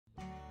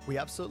We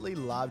absolutely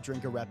love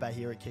Drink a Repper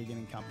here at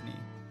Keegan & Company.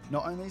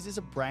 Not only is this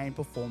a brain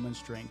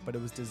performance drink, but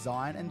it was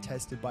designed and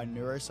tested by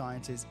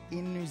neuroscientists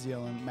in New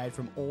Zealand, made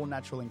from all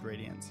natural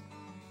ingredients.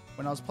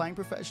 When I was playing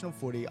professional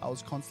footy, I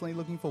was constantly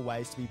looking for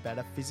ways to be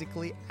better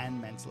physically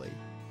and mentally.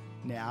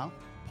 Now,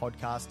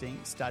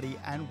 podcasting, study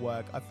and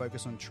work, I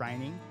focus on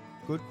training,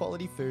 good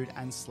quality food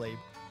and sleep,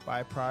 where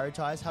I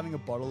prioritise having a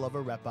bottle of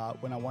a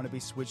Repper when I want to be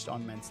switched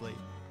on mentally.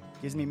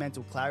 Gives me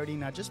mental clarity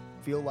and I just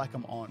feel like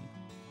I'm on.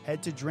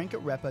 Head to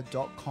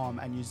drinkatrepper.com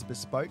and use the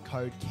bespoke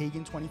code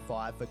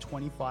Keegan25 for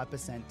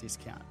 25%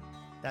 discount.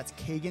 That's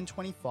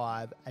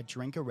Keegan25 at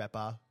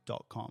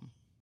drinkatrepper.com.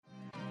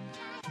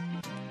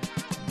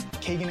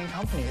 Keegan &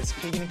 Company. It's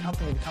Keegan &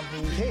 Company, the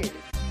company you keep.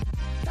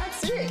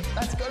 That's it.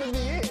 That's got to be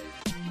it.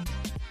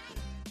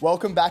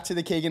 Welcome back to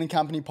the Keegan &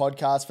 Company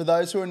podcast. For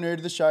those who are new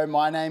to the show,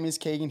 my name is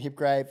Keegan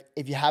Hipgrave.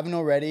 If you haven't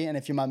already, and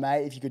if you're my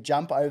mate, if you could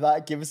jump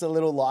over, give us a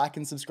little like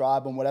and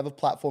subscribe on whatever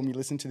platform you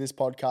listen to this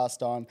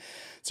podcast on.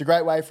 It's a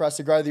great way for us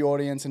to grow the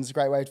audience, and it's a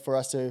great way for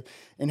us to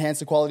enhance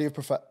the quality of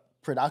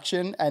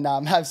production and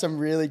have some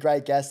really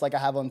great guests like I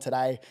have on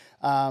today.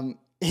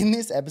 In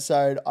this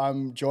episode,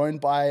 I'm joined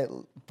by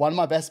one of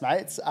my best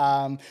mates,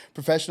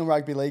 professional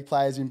rugby league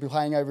players who've been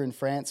playing over in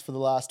France for the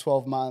last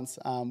 12 months.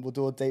 We'll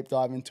do a deep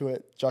dive into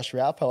it. Josh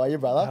Raup, how are you,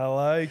 brother?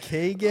 Hello,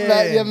 Keegan.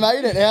 Mate, you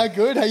made it. How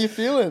good? How you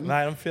feeling?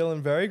 Mate, I'm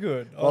feeling very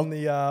good. On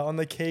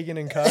the Keegan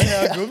and Co.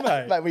 How good,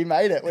 mate? Mate, we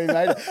made it.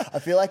 I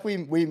feel like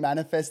we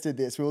manifested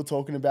this. We were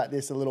talking about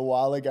this a little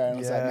while ago, and I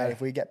was like, mate,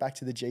 if we get back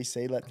to the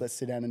GC, let's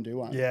sit down and do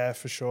one. Yeah,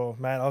 for sure.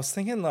 Man, I was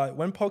thinking, like,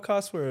 when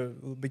podcasts were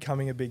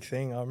becoming a big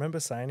thing, I remember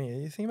saying to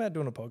you think about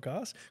doing a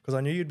podcast? Because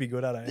I knew you'd be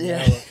good at it.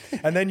 Yeah.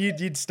 And then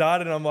you'd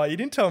started, and I'm like, you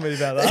didn't tell me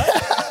about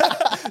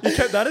that. You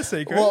kept that a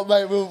secret. Well,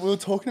 mate, we were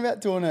talking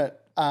about doing it.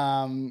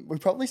 We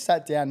probably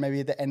sat down maybe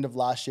at the end of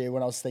last year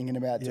when I was thinking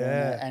about doing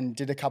it, and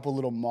did a couple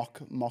little mock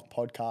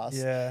podcasts.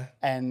 Yeah.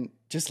 And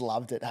just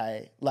loved it.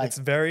 Hey, like it's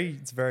very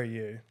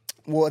you.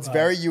 Well, it's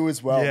very you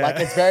as well. Yeah. Like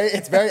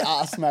it's very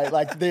us, mate.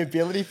 Like the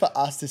ability for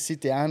us to sit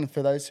down.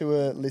 For those who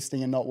are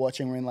listening and not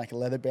watching, we're in like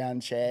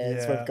leather-bound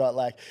chairs. Yeah. We've got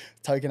like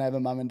token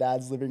over mum and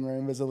dad's living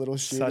room as a little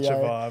studio. Such a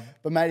vibe.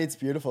 But mate, it's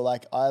beautiful.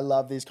 Like I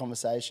love these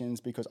conversations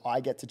because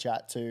I get to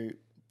chat to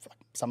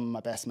some of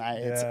my best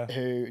mates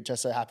who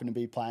just so happen to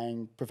be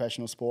playing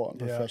professional sport and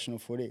professional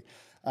footy.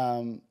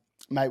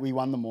 Mate, we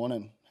won the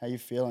morning. How you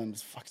feeling?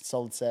 It's a fucking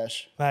solid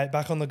sesh. Mate,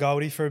 back on the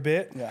Goldie for a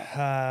bit.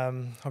 Yeah.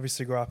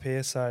 Obviously grew up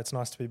here, so it's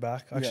nice to be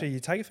back. Actually,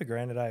 you take it for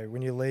granted, eh?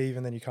 When you leave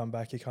and then you come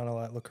back, you kind of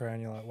like look around,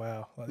 you're like,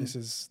 wow, like this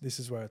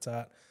is where it's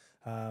at.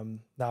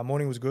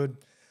 Morning was good.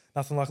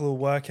 Nothing like a little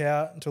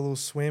workout, into a little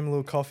swim, a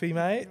little coffee,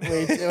 mate.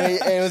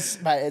 It was,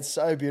 mate, it's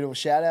so beautiful.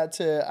 Shout out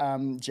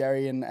to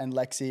Jerry and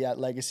Lexi at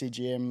Legacy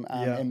Gym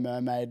in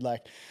Mermaid.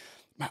 Like,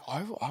 mate,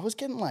 I was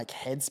getting like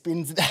head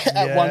spins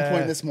at one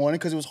point this morning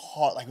because it was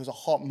hot. Like it was a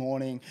hot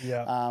morning.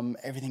 Yeah.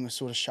 Everything was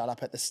sort of shut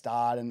up at the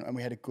start and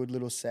we had a good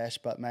little sesh.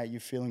 But mate, you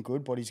feeling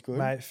good? Body's good?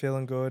 Mate,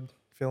 feeling good,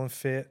 feeling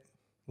fit,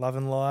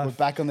 loving life. We're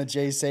back on the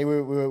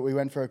GC. We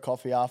went for a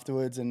coffee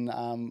afterwards and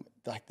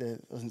there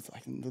was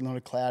like not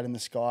a cloud in the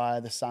sky.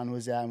 The sun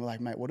was out, and we're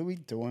like, mate, what are we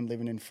doing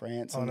living in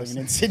France and living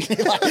in Sydney?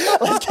 Like,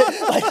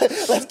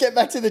 let's get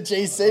back to the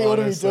GC. Honestly, what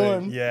are we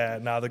doing? Yeah,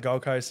 no, the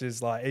Gold Coast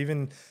is like,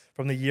 even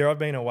from the year I've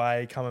been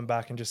away, coming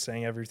back and just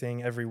seeing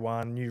everything,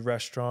 everyone, new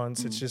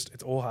restaurants.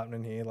 It's all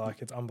happening here.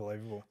 Like, it's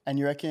unbelievable. And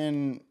do you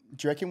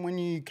reckon when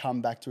you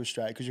come back to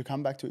Australia, because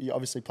you're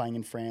obviously playing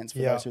in France for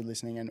those who are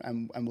listening,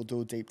 and we'll do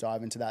a deep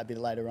dive into that a bit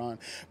later on.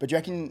 But do you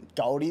reckon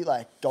Goldie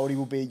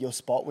will be your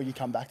spot where you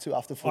come back to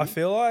after footy? I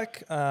feel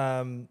like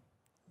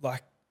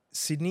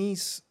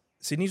Sydney's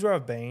where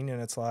I've been, and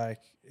it's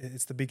like,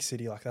 it's the big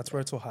city. Like, that's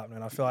where it's all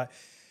happening. I feel like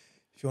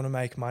if you want to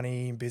make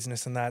money in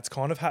business and that, it's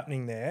kind of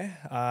happening there.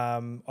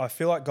 I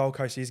feel like Gold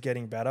Coast is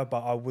getting better,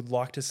 but I would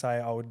like to say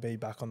I would be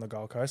back on the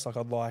Gold Coast. Like,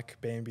 I'd like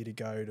Bambi to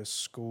go to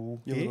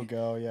school Your here. little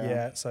girl, yeah.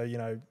 Yeah,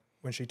 so,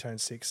 when she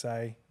turns 6,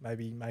 say,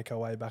 maybe make her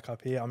way back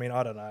up here. I mean,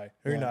 I don't know.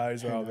 Who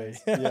knows where I'll be?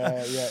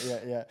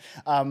 Yeah.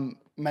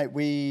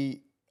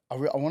 Mate, I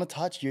want to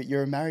touch you.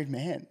 You're a married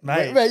man.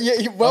 Mate, I'm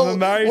a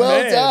married man.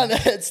 Well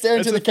done.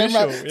 Staring to the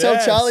camera. Official. Tell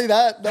Yes. Charlie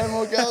that. No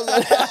more girls.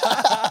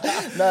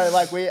 No,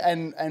 like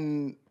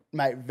and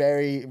mate,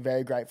 very,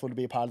 very grateful to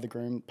be a part of the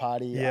groom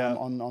party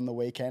on the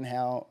weekend.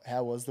 How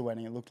was the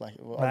wedding? It looked like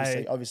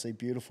obviously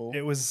beautiful.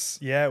 It was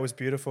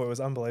beautiful. It was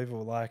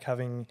unbelievable. Like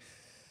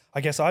I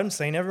guess I hadn't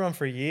seen everyone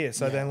for a year.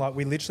 So then like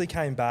we literally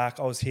came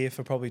back. I was here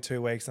for probably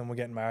 2 weeks and we're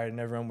getting married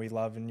and everyone we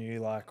love and knew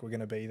like we're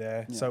going to be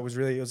there. Yeah. So it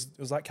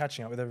was like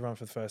catching up with everyone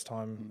for the first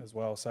time as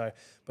well. So,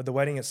 but the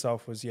wedding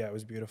itself was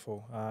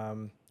beautiful.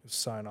 It was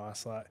so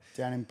nice. Like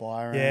down in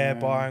Byron. Yeah,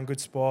 Byron, good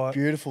spot.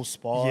 Beautiful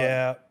spot.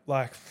 Yeah.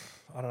 Like,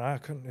 I don't know.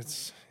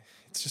 It's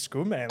just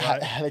good, man.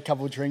 Like, had a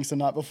couple of drinks the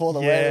night before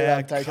the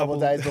wedding. A couple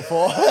of days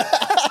before.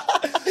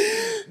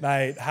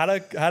 Mate,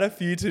 had a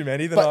few too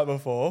many the night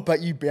before.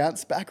 But you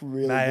bounced back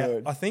really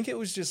good. I think it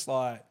was just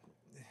like,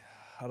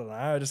 I don't know.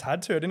 I just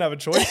had to. I didn't have a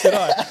choice, did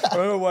I? I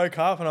remember I woke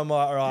up and I'm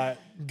like, all right,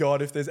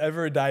 God, if there's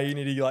ever a day you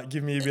need to like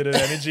give me a bit of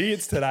energy,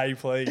 it's today,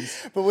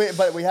 please. But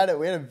we had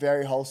a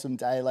very wholesome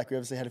day. Like we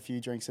obviously had a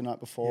few drinks the night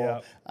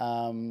before.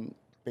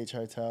 Beach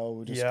hotel,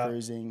 we're just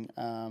cruising.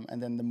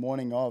 And then the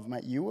morning of,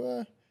 mate, you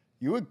were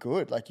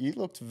good. Like you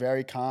looked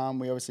very calm.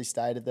 We obviously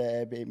stayed at the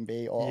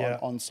Airbnb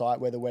or on site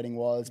where the wedding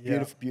was.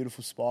 Beautiful,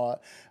 beautiful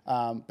spot.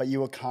 But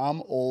you were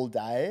calm all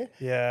day.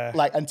 Yeah.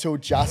 Like until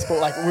just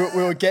like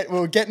we were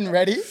getting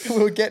ready. We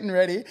were getting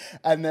ready.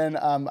 And then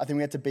I think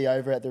we had to be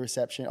over at the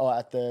reception or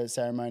at the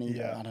ceremony.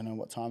 Yeah. I don't know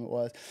what time it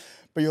was.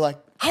 But you're like,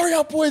 hurry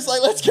up, boys!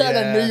 Like, let's go.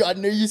 Yeah. And I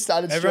knew you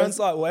started. Everyone's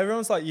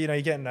like, you know,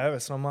 you're getting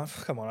nervous, and I'm like,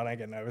 come on, I don't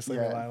get nervous. Leave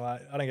me alone.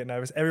 Like, I don't get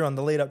nervous. Everyone,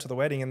 the lead up to the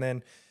wedding, and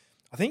then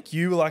I think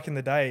you were like in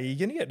the day, are you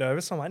gonna get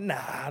nervous? I'm like, nah,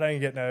 I don't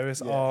get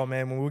nervous. Yeah. Oh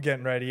man, when we were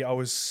getting ready, I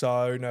was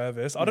so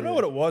nervous. I don't know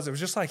what it was. It was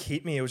just like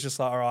hit me. It was just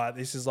like, all right,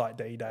 this is like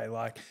D-Day.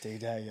 Like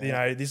D-Day, you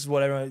know, this is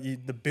what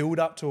everyone. The build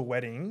up to a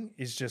wedding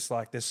is just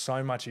like there's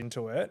so much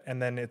into it,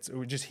 and then it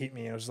just hit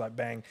me. And it was like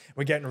bang,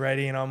 we're getting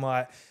ready, and I'm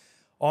like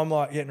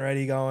getting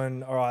ready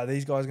going, all right,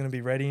 these guys are going to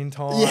be ready in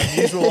time.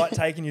 Yeah. You were like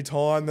taking your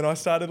time. Then I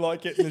started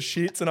like getting the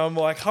shits and I'm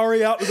like,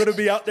 hurry up, we've got to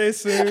be up there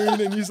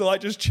soon. And you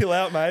like, just chill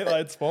out, mate.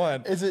 Like, it's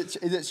fine. Is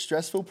it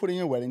stressful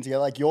putting a wedding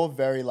together? Like you're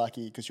very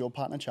lucky because your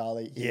partner,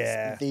 Charlie,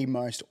 is the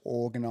most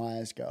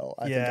organised girl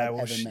I think I've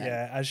ever met.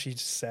 Yeah, as she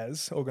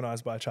says,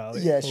 organised by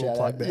Charlie. Yeah, shout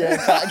out.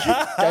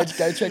 Yeah,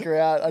 go check her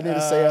out. I need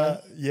to see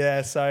her.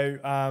 Yeah,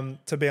 so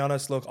to be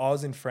honest, look, I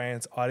was in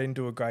France. I didn't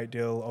do a great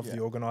deal of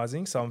the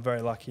organising. So I'm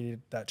very lucky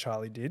that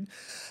Charlie did.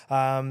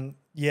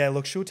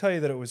 Look, she'll tell you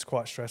that it was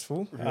quite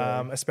stressful,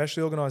 really?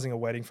 Especially organising a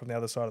wedding from the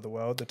other side of the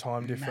world. The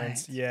time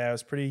difference, it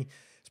was pretty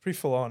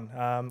full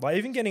on. Like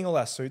even getting all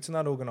our suits and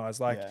that organised.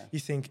 Like you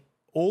think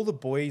all the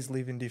boys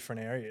live in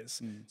different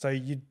areas, so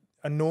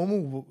a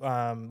normal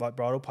like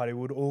bridal party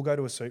would all go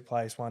to a suit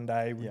place one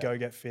day. We'd go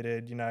get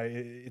fitted. You know,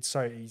 it's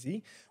so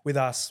easy. With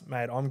us,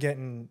 mate, I'm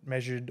getting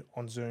measured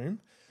on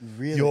Zoom.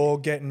 Really? You're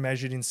getting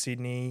measured in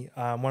Sydney.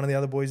 One of the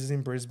other boys is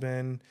in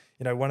Brisbane.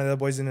 You know, one of the other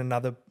boys in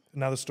another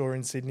store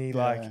in Sydney.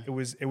 Like it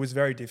was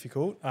very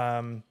difficult.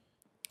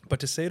 But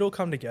to see it all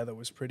come together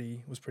was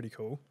pretty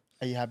cool.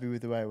 Are you happy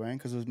with the way it went?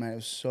 Because it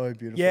was so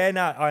beautiful. Yeah,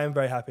 no, I am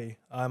very happy.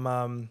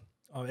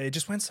 It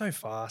just went so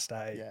fast,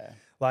 eh? Yeah.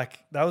 Like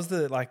that was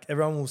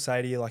everyone will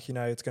say to you, like, you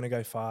know, it's going to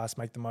go fast,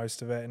 make the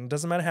most of it. And it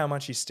doesn't matter how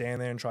much you stand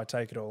there and try to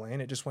take it all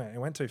in. It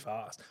went too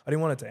fast. I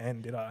didn't want it to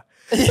end, did I?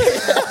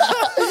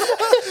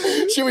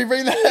 Should we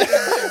bring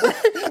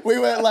that? We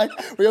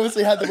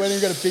obviously had the wedding.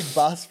 We got a big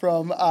bus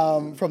from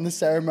the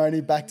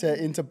ceremony back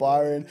into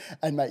Byron,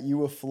 and mate, you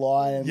were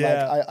flying.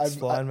 Yeah,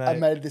 I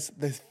made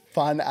this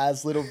fun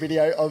as little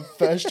video of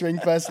first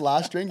drink, first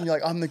last drink. And you're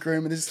like, I'm the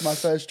groom and this is my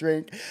first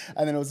drink.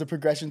 And then it was a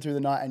progression through the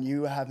night and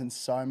you were having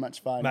so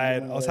much fun.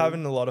 Mate, I was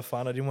having a lot of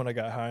fun. I didn't want to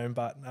go home,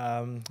 but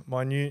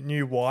my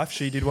new wife,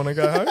 she did want to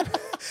go home.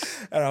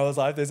 And I was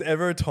like, if there's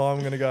ever a time I'm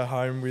going to go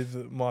home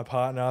with my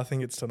partner, I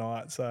think it's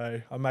tonight.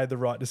 So I made the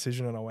right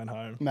decision and I went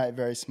home. Mate,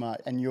 very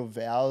smart. And your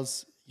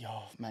vows...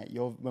 when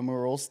we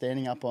were all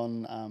standing up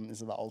on,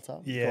 is it the altar?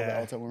 Yeah. The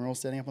altar. When we were all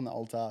standing up on the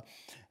altar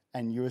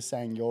and you were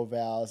saying your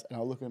vows and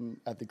I was looking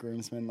at the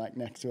groomsmen like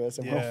next to us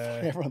and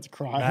everyone's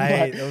crying. Mate,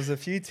 like, there was a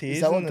few tears.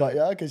 Is that what got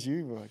you? Because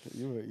you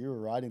were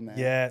right in there.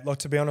 Yeah, like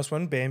to be honest,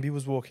 when Bambi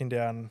was walking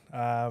down,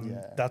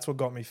 that's what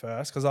got me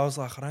first because I was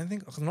like, I'm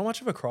not much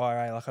of a crier,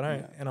 eh? Like I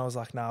don't, and I was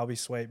like, nah, I'll be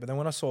sweet. But then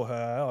when I saw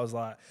her, I was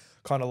like,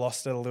 kind of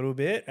lost it a little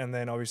bit. And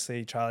then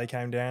obviously Charlie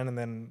came down and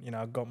then, you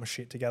know, I got my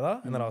shit together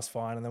and then I was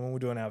fine. And then when we were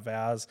doing our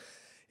vows,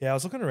 I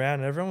was looking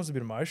around and everyone was a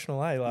bit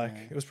emotional, eh? Like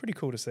it was pretty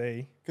cool to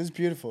see. Because it's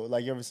beautiful.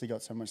 Like you obviously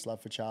got so much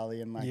love for Charlie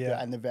and like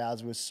and the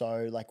vows were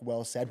so like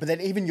well said. But then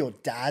even your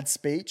dad's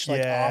speech like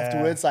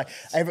afterwards, like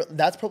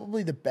that's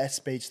probably the best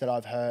speech that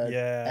I've heard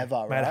ever.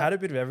 Man, right? it had a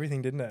bit of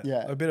everything, didn't it?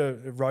 Yeah.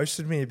 It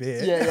roasted me a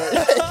bit.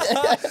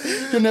 Yeah.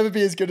 You'll never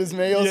be as good as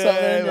me or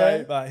something.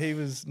 Mate, but he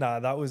was, I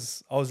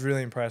was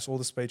really impressed. All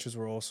the speeches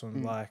were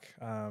awesome.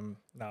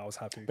 I was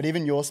happy. But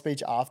even your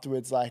speech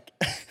afterwards, like,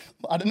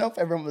 I don't know if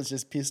everyone was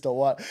just pissed or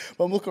what,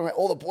 but I'm looking around,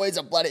 all the boys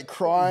are bloody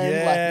crying,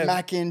 like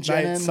Mac and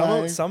Jen.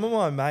 Some of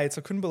my mates,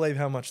 I couldn't believe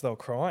how much they were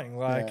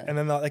crying. And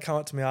then they come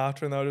up to me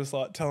after and they were just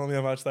like telling me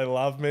how much they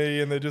love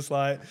me and they're just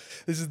like,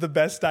 this is the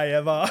best day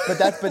ever.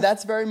 But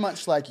that's very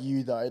much like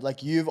you though.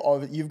 Like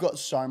you've got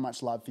so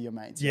much love for your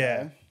mates.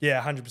 Yeah,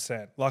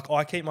 100%. Like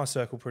I keep my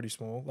circle pretty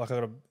small. Like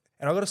I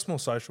got a small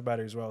social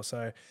battery as well.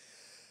 So,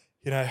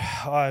 you know,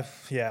 I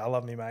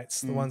love me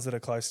mates. The ones that are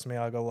close to me,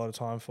 I got a lot of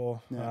time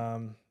for.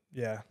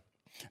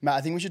 Matt,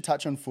 I think we should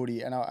touch on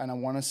footy, and I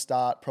want to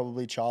start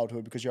probably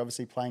childhood because you're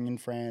obviously playing in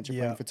France,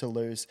 you're playing for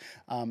Toulouse,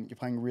 you're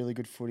playing really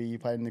good footy, you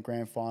played in the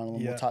grand final,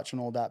 and we'll touch on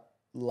all that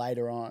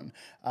later on.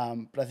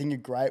 But I think a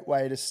great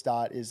way to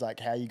start is like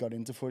how you got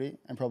into footy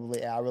and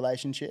probably our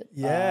relationship,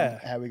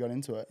 how we got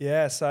into it.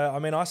 Yeah, so I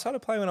mean, I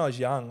started playing when I was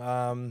young.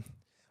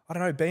 I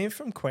don't know, being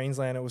from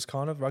Queensland, it was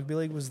kind of rugby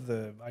league was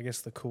the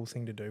cool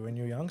thing to do when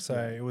you're young. So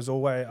it was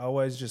I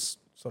always just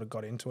sort of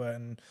got into it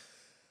and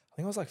I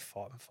think I was like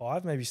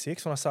five, maybe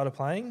six when I started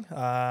playing.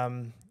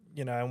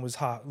 You know, and was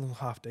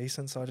half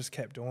decent, so I just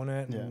kept doing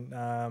it.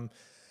 Yeah. And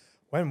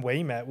when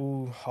we met,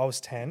 I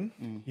was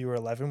 10, you were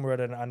 11. We were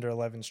at an under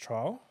 11s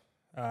trial.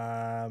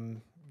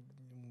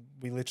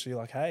 We literally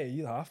like, hey, are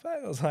you the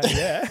halfback? I was like,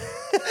 yeah.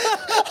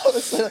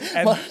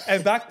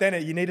 and back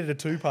then, you needed a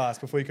 2-pass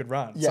before you could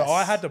run. Yes. So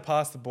I had to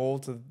pass the ball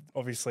to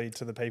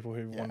the people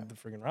who wanted the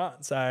friggin'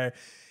 run. So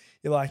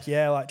you're like,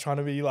 yeah, like trying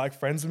to be like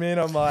friends with me. And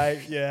I'm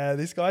like, yeah,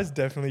 this guy's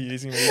definitely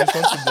using me. He just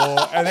wants the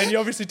ball. And then you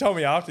obviously told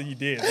me after you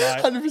did.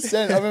 Like,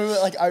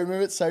 100%. I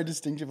remember it so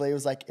distinctively. It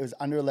was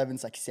under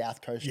 11s, like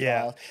South Coast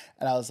trial.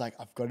 And I was like,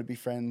 I've got to be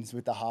friends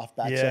with the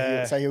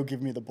halfback. So he'll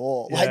give me the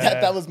ball. Like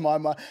that was my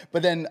mind.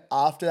 But then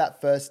after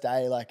that first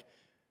day, like,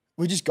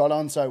 we just got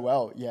on so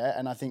well,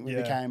 and I think we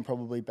became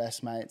probably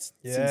best mates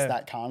since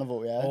that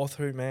carnival, all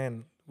through,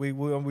 man. We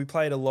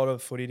played a lot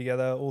of footy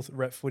together, all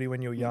rep footy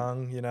when you were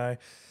young, you know.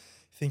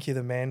 Think you're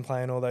the man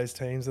playing all those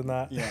teams and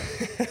that. Yeah,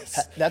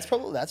 that's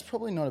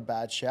probably not a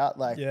bad shout.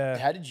 Like,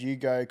 how did you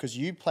go? Because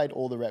you played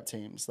all the rep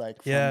teams,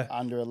 like from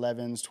under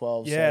 11s,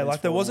 12s. Yeah,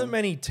 like there wasn't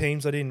many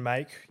teams I didn't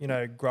make, you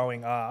know,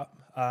 growing up.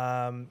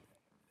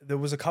 There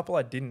was a couple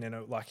I didn't, and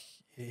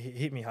it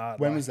hit me hard.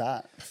 When was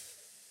that?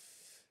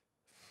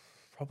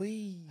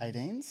 Probably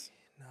 18s.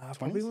 Nah,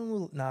 probably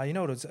when you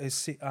know what it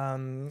was?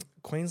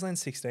 Queensland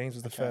 16s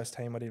was the first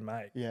team I didn't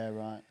make. Yeah,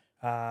 right.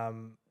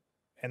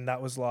 And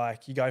that was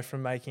like, you go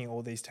from making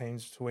all these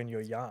teams to when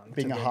you're young.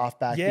 Being a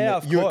halfback.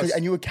 Of course.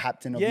 And you were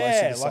captain of most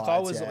of the sides. I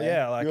was,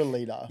 like, you're a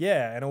leader.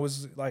 Yeah, and it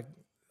was like,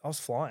 I was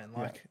flying,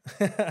 like,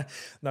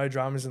 no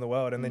dramas in the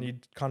world. And then you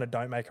kind of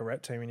don't make a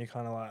rep team and you're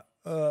kind of like,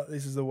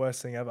 this is the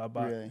worst thing ever.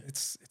 But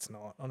it's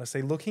not,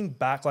 honestly. Looking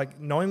back, like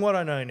knowing what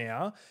I know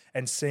now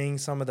and seeing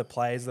some of the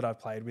players that I've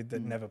played with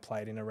that never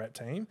played in a rep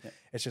team,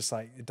 it's just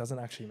like, it doesn't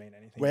actually mean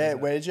anything.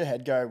 Where did your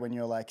head go when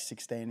you're like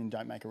 16 and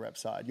don't make a rep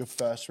side? Your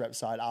first rep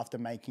side after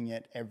making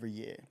it every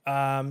year?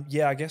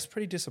 I guess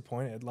pretty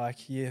disappointed. Like,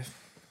 I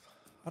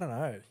don't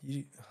know.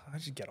 I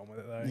just get on with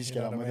it though. You just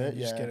get on with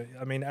it,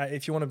 I mean,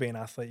 if you want to be an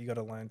athlete, you got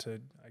to learn to,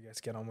 I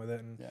guess, get on with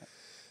it and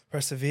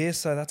persevere.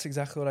 So that's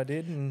exactly what I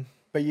did.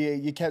 But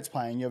you kept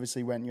playing. You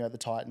obviously you're at the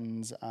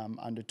Titans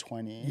under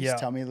 20s. Yeah.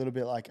 Tell me a little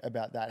bit like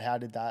about that. How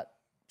did that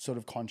sort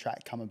of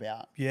contract come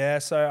about? Yeah,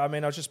 so I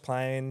mean, I was just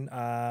playing.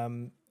 I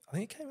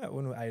think it came out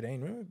when we were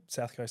 18. Remember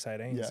South Coast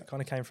 18s? Yeah. It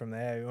kind of came from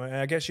there. And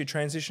I guess you're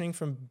transitioning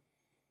from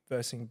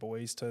versing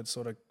boys to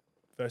sort of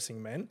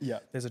versing men. Yeah.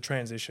 There's a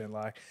transition,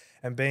 like,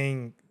 and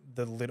being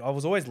the little, I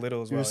was always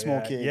little as well. You're a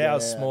small kid. Yeah, I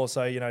was small.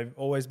 So, you know,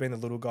 always been the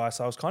little guy.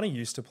 So I was kind of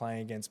used to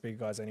playing against big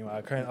guys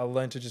anyway. I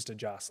learned to just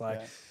adjust.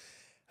 Like,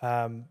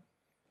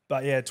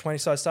 but yeah, 20.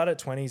 So I started at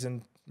 20s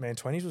and man,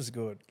 20s was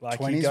good. Like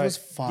 20s was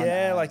fun.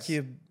 Yeah, like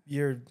you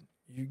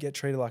get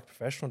treated like a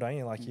professional, don't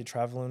you? Like you're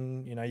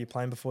traveling, you know, you're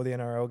playing before the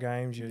NRL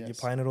games, you're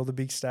playing at all the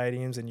big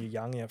stadiums and you're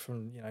young, you're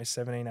from, you know,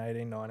 17,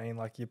 18, 19,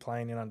 like you're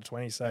playing in under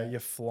 20. So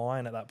you're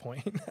flying at that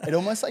point. It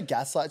almost like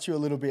gaslights you a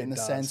little bit in the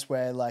sense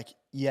where like,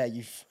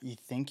 you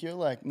think you're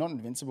like not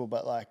invincible,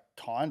 but like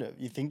kind of.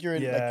 You think you're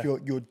in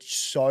like you're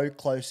so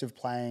close of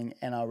playing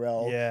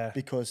NRL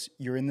because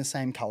you're in the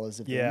same colours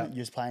of them.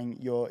 You're just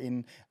playing.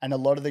 And a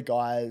lot of the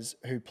guys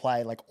who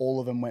play, like all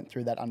of them went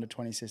through that under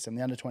 20 system.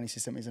 The under 20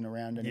 system isn't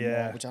around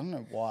anymore, which I don't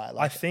know why.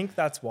 Like, I think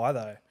that's why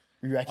though.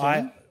 You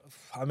reckon?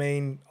 I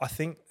mean, I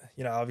think,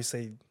 you know,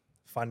 obviously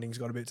funding's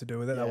got a bit to do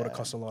with it. That would have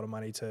cost a lot of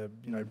money to,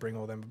 you know, bring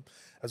all them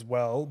as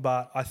well.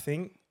 But I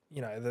think,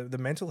 you know, the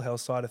mental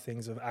health side of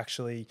things of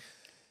actually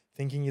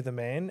thinking you're the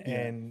man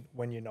and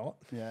when you're not,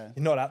 you're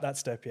not at that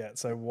step yet.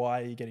 So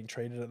why are you getting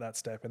treated at that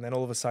step? And then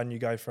all of a sudden you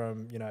go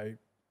from, you know,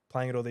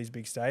 playing at all these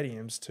big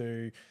stadiums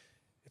to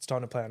it's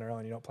time to play NRL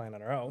and you're not playing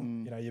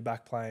NRL. You know, you're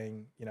back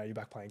playing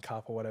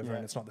cup or whatever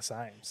and it's not the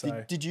same.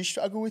 So did you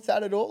struggle with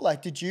that at all?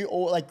 Like,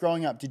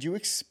 growing up, did you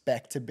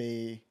expect to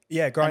be?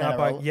 Yeah, growing up,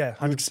 100%.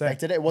 You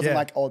expected it? It wasn't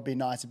like, oh, it'd be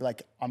nice to be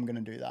like, I'm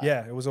going to do that.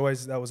 Yeah, that was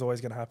always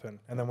going to happen.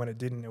 And then when it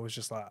didn't, it was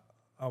just like,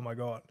 oh my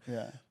God.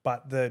 Yeah.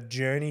 But the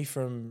journey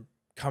from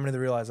coming to the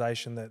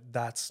realization that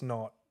that's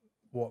not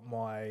what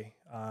my,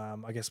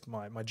 I guess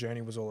my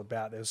journey was all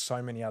about. There's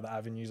so many other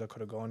avenues I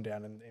could have gone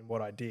down in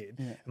what I did.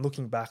 Yeah. And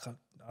looking back,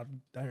 I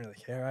don't really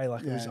care.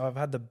 Like I've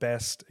had the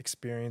best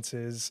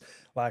experiences.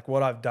 Like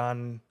what I've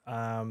done,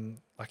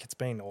 like it's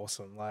been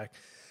awesome. Like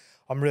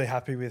I'm really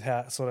happy with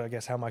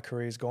how my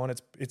career's gone.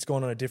 It's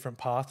gone on a different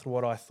path to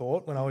what I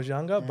thought when I was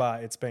younger,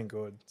 but it's been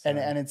good. So.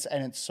 And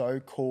it's so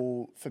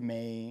cool for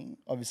me,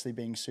 obviously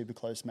being super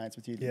close mates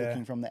with you,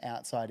 looking from the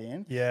outside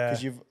in. Yeah.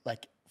 Because you've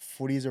like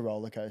footy's a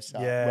roller coaster.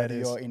 Yeah, whether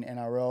you're in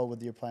NRL,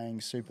 whether you're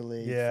playing Super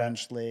League,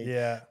 French League,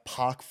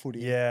 park footy.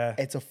 Yeah.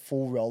 It's a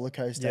full roller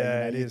coaster.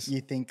 Yeah, you know? it is.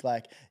 You think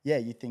like,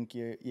 you think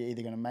you're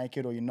either going to make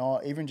it or you're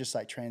not. Even just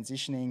like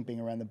transitioning,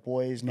 being around the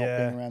boys, not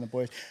being around the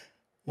boys.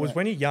 Was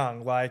when you're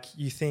young, like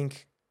you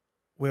think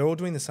we're all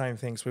doing the same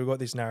things. We've got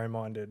this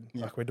narrow-minded,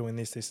 like we're doing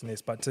this, and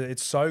this. But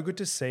it's so good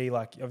to see,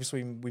 like,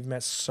 obviously we've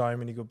met so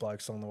many good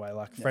blokes along the way,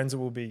 like friends that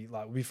we'll be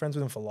friends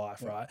with them for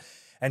life, right?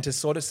 and to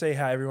sort of see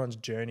how everyone's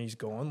journey's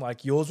gone.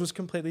 Like yours was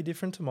completely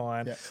different to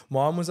mine. Yeah.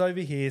 Mine was over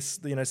here.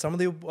 You know, some of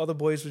the other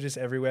boys were just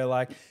everywhere.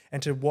 Like,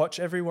 and to watch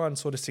everyone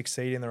sort of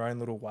succeed in their own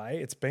little way,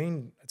 it's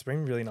been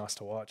really nice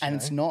to watch. And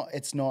it's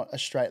not a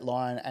straight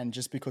line. And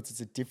just because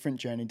it's a different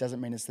journey doesn't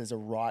mean there's a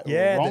right or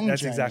a wrong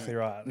that's journey. exactly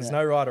right. There's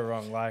no right or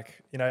wrong.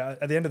 Like, you know,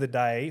 at the end of the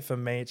day, for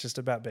me, it's just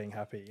about being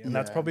happy. And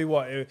that's probably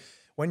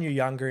when you're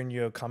younger and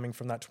you're coming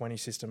from that 20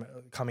 system,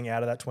 coming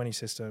out of that 20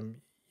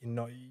 system,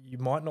 you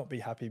might not be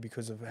happy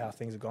because of how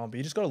things have gone, but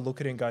you just got to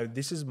look at it and go,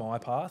 this is my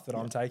path that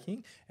I'm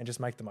taking, and just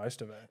make the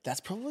most of it.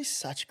 That's probably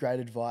such great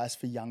advice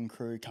for young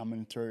crew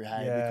coming through,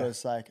 hey,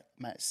 because like,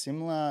 mate,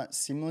 similar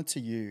to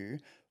you,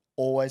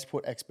 always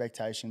put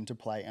expectation to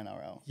play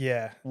NRL.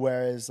 Yeah.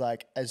 Whereas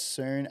like as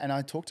soon, and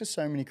I talk to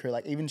so many crew,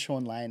 like even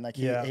Sean Lane, like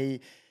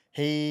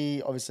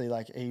he obviously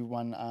like he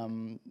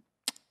won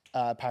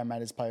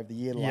Parramatta's Player of the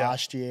Year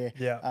last year,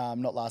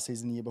 not last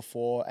season, the year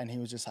before, and he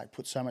was just like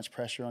put so much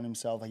pressure on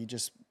himself. Like he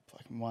just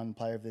fucking won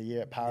Player of the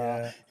Year at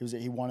Para.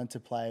 He wanted to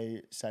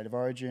play State of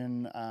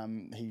Origin.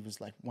 He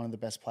was like one of the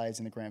best players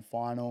in the grand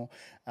final.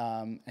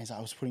 And he's like,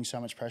 I was putting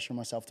so much pressure on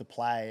myself to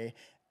play,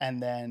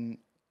 and then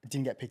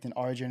didn't get picked in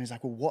Origin. He's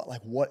like, well,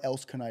 what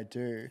else can I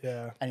do?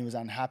 Yeah. And he was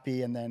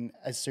unhappy. And then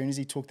as soon as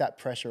he took that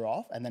pressure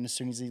off, and then as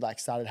soon as he like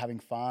started having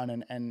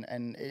fun,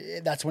 and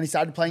that's when he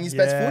started playing his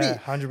best footy.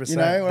 100%. You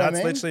know what I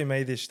mean? Literally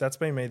me that's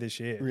been me this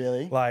year.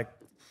 Really? Like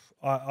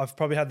I've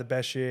probably had the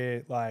best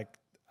year, like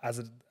as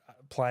a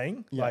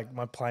playing, like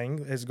my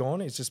playing has gone.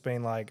 It's just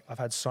been like, I've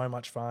had so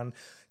much fun.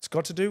 It's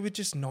got to do with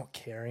just not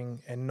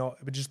caring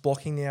but just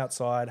blocking the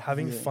outside,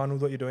 having fun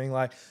with what you're doing.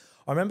 Like,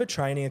 I remember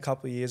training a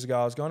couple of years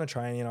ago. I was going to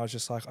training and I was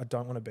just like, I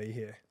don't want to be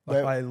here.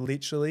 Like, I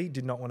literally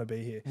did not want to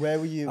be here. Where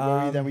were you?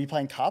 Were you then? Were you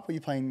playing cup? Or were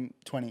you playing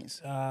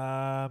 20s?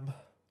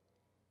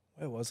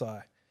 Where was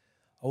I?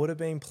 I would have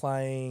been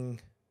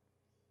playing.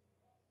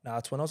 No,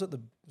 it's when I was at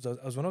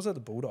the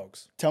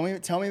Bulldogs. Tell me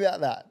about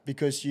that,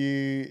 because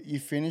you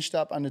finished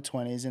up under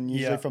 20s, and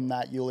usually from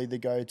that you'll either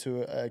go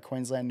to a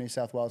Queensland, New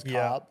South Wales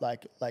Cup,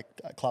 like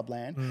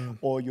Clubland,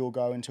 or you'll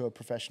go into a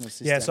professional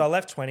system. Yeah, so I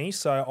left 20.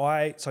 So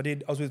I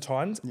was with the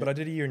Titans, but I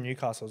did a year in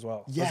Newcastle as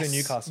well. Yes. I was in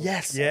Newcastle.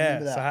 Yes. Yeah. I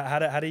remember that. So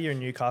I had a year in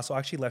Newcastle. I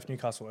actually left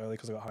Newcastle early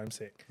because I got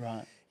homesick.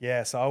 Right.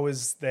 Yeah. So I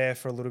was there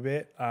for a little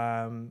bit.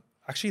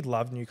 Actually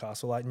loved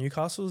Newcastle. Like,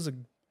 Newcastle's a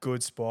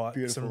good spot.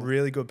 Beautiful. Some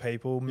really good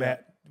people.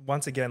 Met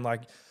once again,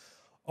 like,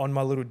 on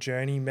my little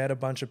journey, met a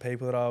bunch of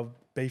people that I'll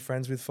be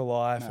friends with for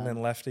life, and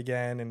then left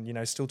again, and, you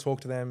know, still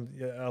talk to them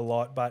a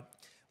lot, but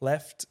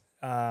left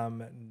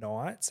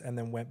Knights and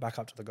then went back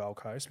up to the Gold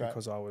Coast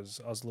because I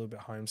was a little bit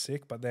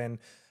homesick. But then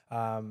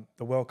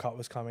the World Cup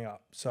was coming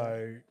up.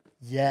 So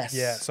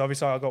so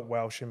obviously I got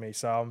Welsh in me.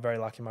 So I'm very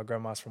lucky my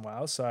grandma's from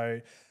Wales.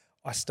 So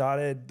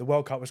the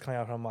World Cup was coming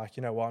up, and I'm like,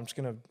 you know what, I'm just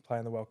going to play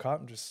in the World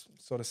Cup and just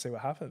sort of see what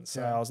happens.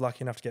 So I was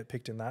lucky enough to get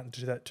picked in that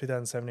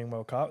 2017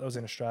 World Cup. That was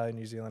in Australia,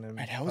 New Zealand, and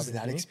how was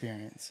that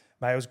experience?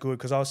 Mate, it was good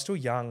because I was still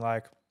young,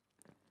 like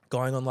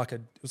going on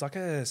it was like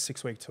a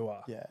 6-week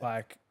tour,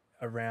 like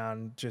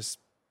around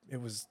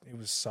it was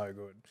so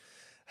good.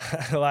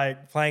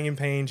 Like playing in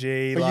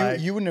PNG.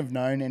 But you wouldn't have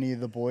known any of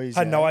the boys.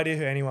 I had no idea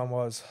who anyone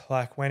was.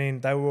 Like, went in,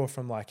 they were all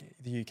from like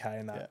the UK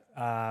and that.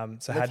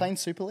 So they playing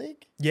Super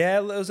League?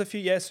 Yeah, there was a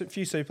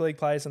few Super League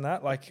players in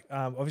that. Like,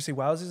 obviously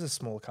Wales is a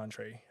small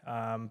country,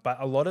 but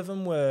a lot of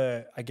them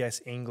were, I guess,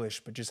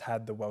 English, but just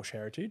had the Welsh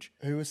heritage.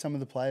 Who were some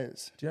of the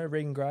players? Do you know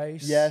Regan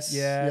Grace? Yes.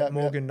 Yeah.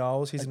 Morgan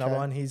Knowles. He's another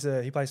one.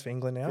 He plays for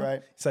England now.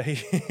 Great. So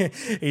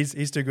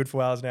he's too good for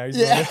Wales now. He's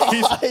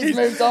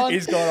moved on.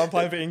 He's gone. I'm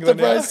playing for England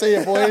now. See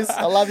you, boys.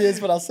 I love you,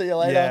 but I'll see you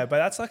later. Yeah, but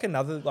that's like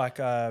another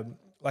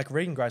like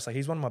Regan Grace, like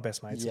he's one of my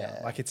best mates now.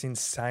 Like, it's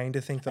insane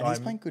to think that he's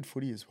playing good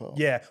footy as well.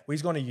 Yeah, well,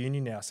 he's gone to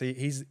union now. So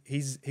he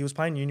was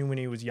playing union when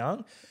he was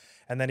young,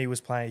 and then he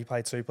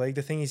played Super League.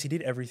 The thing is, he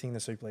did everything in the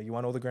Super League. He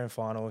won all the grand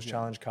finals,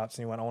 Challenge Cups,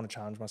 and he went, I want to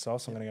challenge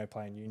myself, so I'm going to go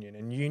play in union.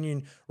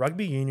 And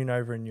rugby union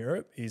over in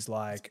Europe is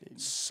like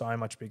so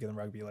much bigger than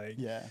rugby league.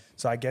 Yeah.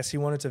 So I guess he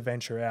wanted to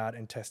venture out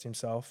and test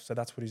himself. So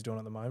that's what he's doing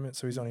at the moment.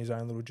 So he's on his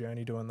own little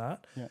journey doing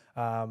that.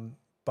 Yeah.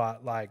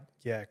 But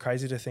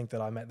crazy to think that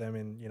I met them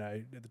in,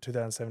 the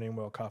 2017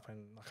 World Cup, and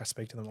like I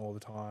speak to them all the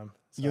time.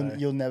 So.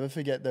 You'll never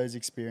forget those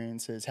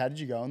experiences. How did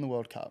you go in the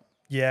World Cup?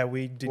 Yeah,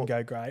 we didn't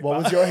go great. What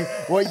was your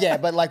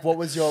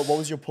what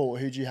was your pool?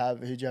 Who'd you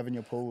have in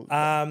your pool?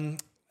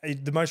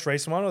 The most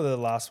recent one or the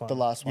last one? The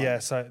last one. Yeah,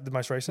 so the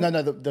most recent.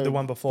 No, the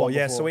one before.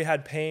 Yeah, so we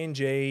had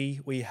PNG,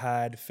 we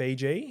had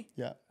Fiji,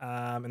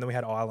 and then we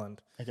had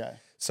Ireland. Okay.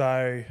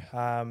 So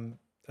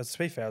to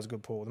be fair, it was a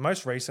good pool. The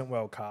most recent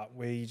World Cup,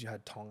 we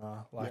had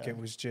Tonga. It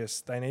was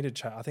just, they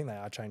needed I think they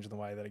are changing the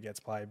way that it gets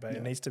played, but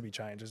it needs to be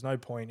changed. There's no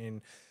point in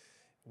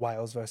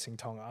Wales versus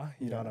Tonga,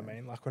 you know what I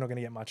mean? Like, we're not going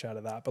to get much out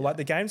of that. But, like,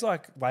 the games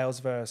like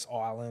Wales versus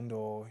Ireland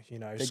or, you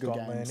know, They're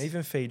Scotland,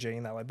 even Fiji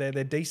and that, like,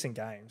 they're decent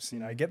games. You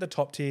know, get the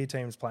top tier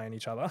teams playing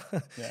each other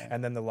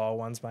and then the lower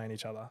ones playing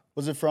each other.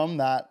 Was it from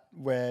that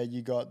where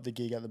you got the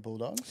gig at the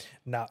Bulldogs?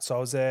 Nah, so I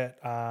was at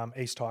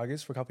East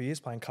Tigers for a couple of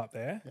years playing cup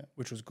there,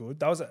 which was good.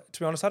 That was, to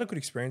be honest, I had a good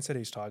experience at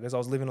East Tigers. I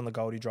was living on the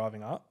Goldie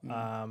driving up.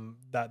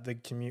 That the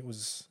commute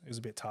was a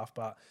bit tough,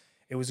 but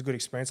it was a good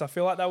experience. I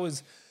feel like that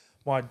was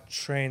my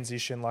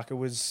transition. Like, it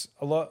was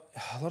a lot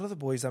of the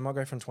boys, they might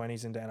go from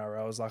 20s into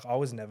NRL. Was like, I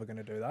was never going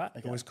to do that.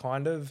 Okay. It was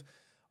kind of,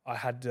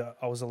 I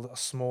was a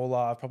smaller,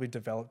 I probably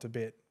developed a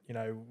bit, you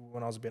know,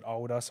 when I was a bit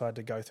older, so I had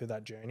to go through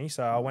that journey.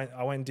 So I went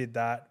and did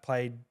that,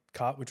 played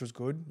cup, which was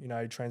good, you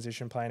know,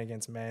 transition, playing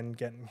against men,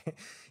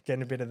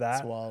 getting a bit of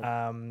that.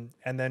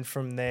 And then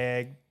from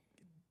there,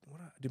 I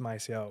did my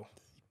ACL.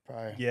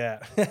 Bro. Yeah.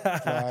 Bro,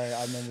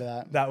 I remember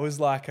that. That was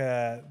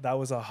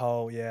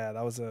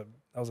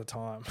a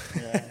time.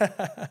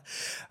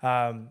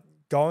 Yeah.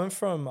 Going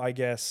from, I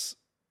guess,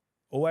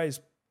 always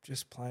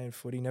just playing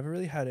footy, never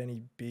really had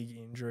any big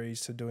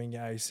injuries to doing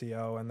your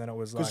ACL, and then it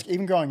was like,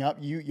 even growing up,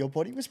 your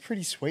body was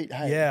pretty sweet.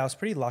 Hey. Yeah, I was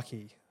pretty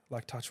lucky.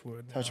 Like, touch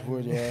wood. Touch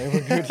wood, yeah.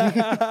 We're good.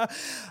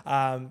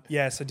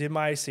 So did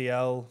my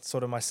ACL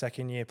sort of my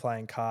second year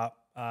playing cup,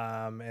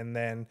 and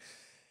then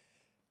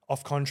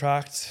off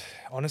contract.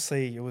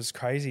 Honestly, it was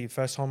crazy.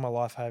 First time in my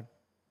life I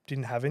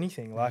didn't have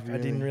anything. Like,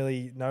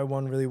 no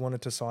one really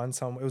wanted to sign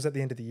someone. It was at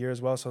the end of the year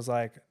as well. So I was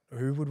like,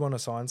 who would want to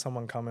sign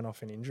someone coming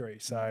off an injury?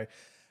 So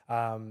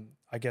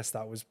I guess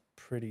that was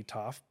pretty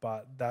tough,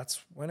 but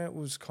that's when I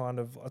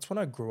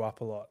grew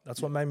up a lot.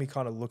 That's what made me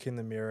kind of look in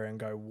the mirror and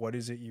go, what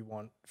is it you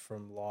want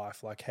from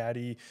life? Like, how do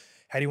you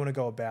want to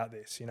go about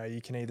this? You know,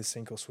 you can either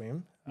sink or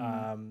swim.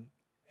 And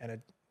it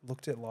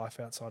looked at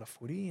life outside of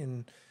footy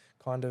and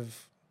kind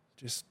of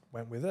just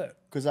went with it.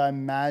 Because I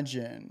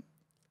imagine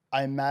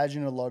a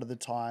lot of the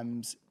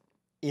times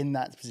in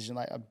that position,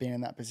 like, I've been in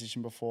that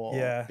position before,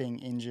 being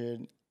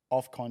injured,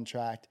 off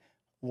contract,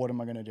 what am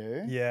I going to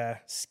do? Yeah.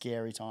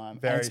 Scary time.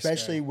 Very and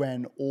especially scary.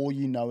 When all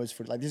you know is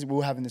footy. Like, we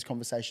were having this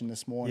conversation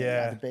this morning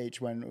at the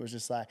beach when it was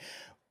just like,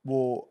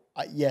 well,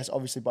 yes,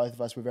 obviously both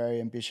of us were very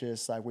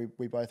ambitious. Like,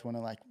 we both want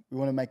to, we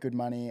want to make good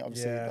money.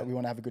 Obviously, we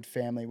want to have a good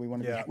family. We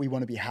want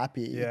to be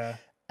happy. Yeah.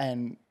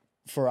 And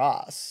for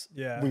us,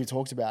 we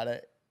talked about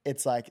it.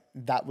 It's like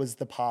that was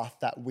the path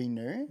that we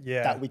knew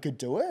that we could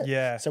do it.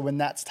 Yeah. So when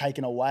that's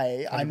taken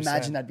away, 100%. I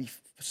imagine that'd be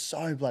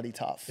so bloody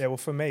tough. Yeah. Well,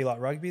 for me, like,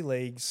 rugby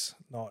league's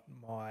not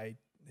my.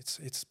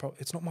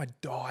 It's not my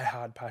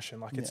die-hard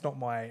passion. Like, it's not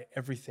my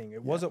everything.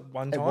 It was at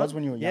one time. It was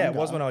when you were younger. Yeah, it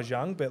was when I was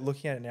young. But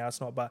looking at it now,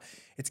 it's not. But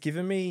it's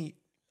given me,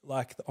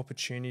 like, the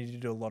opportunity to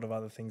do a lot of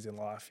other things in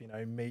life. You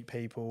know, meet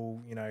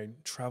people. You know,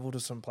 travel to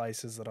some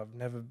places that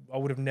I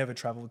would have never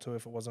traveled to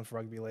if it wasn't for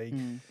rugby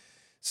league.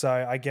 So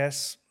I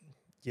guess.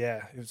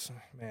 Yeah, it was,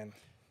 man,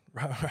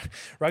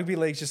 rugby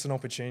league's just an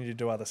opportunity to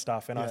do other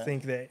stuff. And I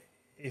think that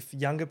if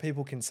younger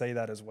people can see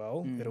that as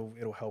well,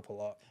 it'll help a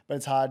lot. But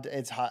it's hard.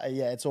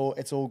 Yeah, it's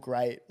all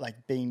great,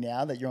 like, being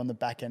now that you're on the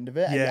back end of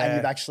it and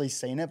you've actually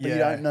seen it, but you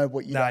don't know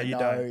what you don't know.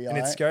 Don't. And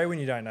it's scary when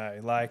you don't know.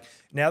 Like,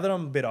 now that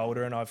I'm a bit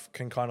older and I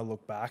can kind of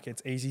look back,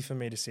 it's easy for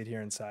me to sit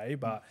here and say,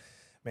 but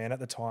man, at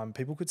the time,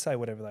 people could say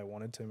whatever they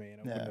wanted to me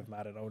and it wouldn't have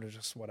mattered. I would have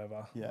just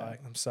whatever. Yeah.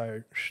 Like, I'm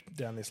so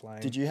down this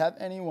lane. Did you have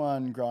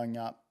anyone growing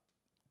up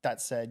that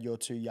said you're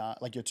too young,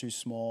 like, you're too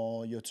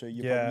small, you're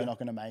not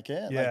going to make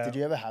it? Yeah. Like, did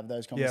you ever have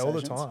those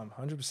conversations? Yeah, all the time,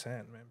 100%,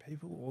 man.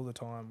 People all the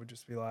time would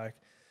just be like.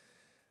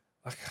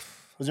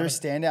 Was there a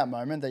standout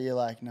moment that you're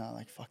like, no,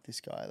 like, fuck this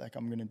guy, like,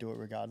 I'm going to do it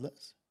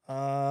regardless?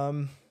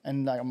 And,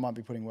 like, I might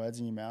be putting words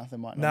in your mouth.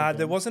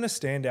 There wasn't a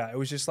standout. It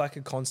was just like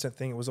a constant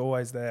thing. It was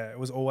always there. It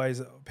was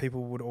always,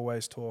 people would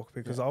always talk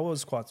because I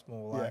was quite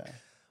small. Like,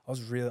 I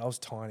was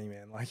tiny,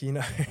 man. Like, you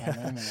know,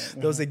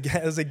 there was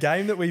a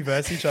game that we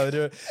versed each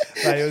other.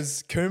 Like, it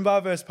was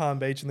Coombar versus Palm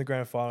Beach in the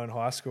grand final in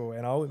high school,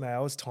 and I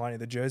was tiny.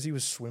 The jersey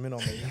was swimming on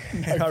me,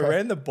 and I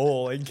ran the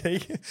ball, and I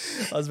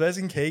was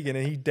versing Keegan,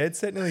 and he dead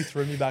set nearly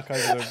threw me back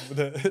over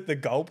the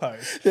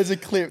goalpost.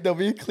 There'll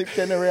be a clip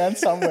then around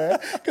somewhere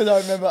because I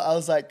remember I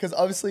was like, because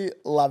obviously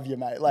love you,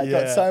 mate. Like,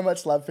 got so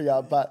much love for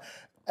you, but.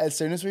 As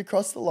soon as we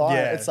crossed the line,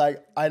 it's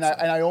like, and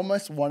I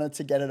almost wanted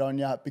to get it on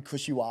you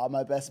because you are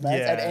my best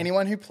mate. And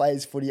anyone who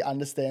plays footy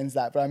understands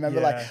that. But I remember,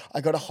 like,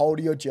 I got a hold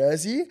of your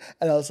jersey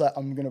and I was like,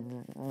 I'm going to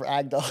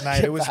ragdoll.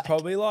 Mate, it was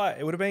probably like,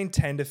 it would have been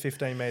 10 to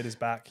 15 meters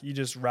back. You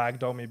just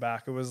ragdolled me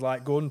back. It was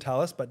like Gordon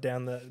Tallis, but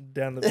down the.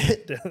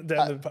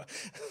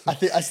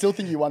 I still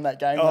think you won that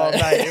game. Oh,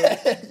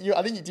 mate.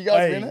 Did you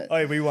guys win it?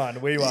 Oh, we won.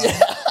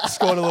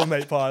 Scored a little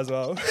meat pie as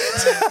well.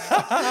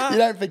 You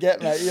don't forget,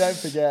 mate. You don't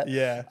forget.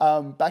 Yeah.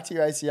 Back to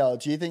your ACL.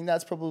 Do you think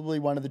that's probably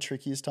one of the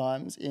trickiest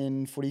times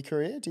in footy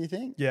career? Do you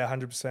think? Yeah,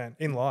 100%.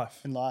 In life.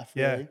 Really?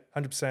 Yeah,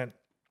 100%.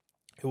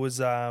 It was.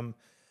 I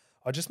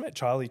just met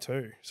Charlie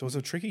too, so it was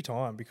a tricky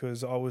time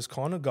because I was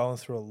kind of going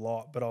through a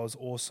lot, but I was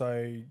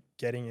also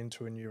getting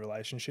into a new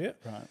relationship.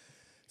 Right.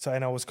 So,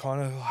 and I was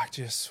kind of like,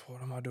 just,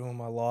 what am I doing in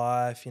my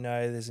life? You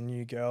know, there's a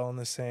new girl on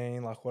the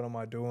scene. Like, what am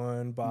I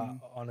doing? But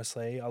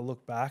honestly, I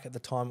look back at the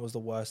time, it was the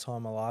worst time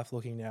of my life.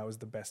 Looking now, it was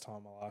the best time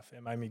of my life.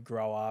 It made me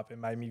grow up. It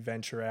made me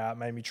venture out,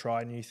 made me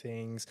try new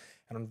things.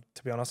 And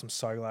to be honest, I'm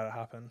so glad it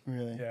happened.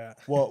 Really? Yeah.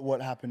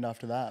 What happened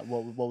after that?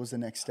 What was the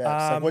next steps?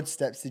 Like, what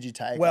steps did you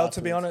take? Well, afterwards?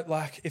 to be honest,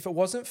 like if it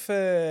wasn't for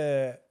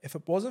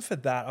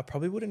that, I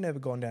probably would have never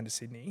gone down to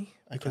Sydney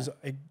because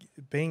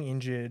being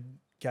injured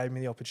gave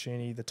me the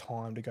opportunity, the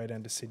time to go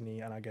down to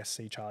Sydney and I guess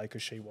see Charlie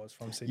because she was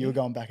from Sydney. You were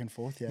going back and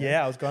forth, yeah?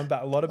 Yeah, I was going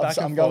back, a lot of back and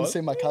forth. I'm going to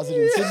see my cousin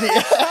in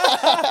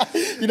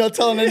Sydney. You're not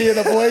telling any of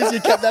the boys?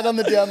 You kept that on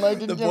the download,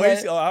 didn't you? The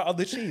boys, I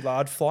literally, like,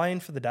 I'd fly in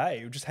for the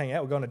day. We'd just hang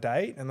out. We'd go on a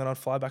date and then I'd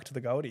fly back to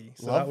the Goldie.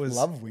 So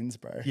love wins,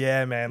 bro.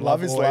 Yeah, man.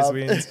 Love always love.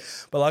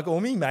 wins. But like all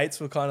me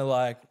mates were kind of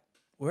like,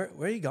 where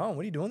are you going?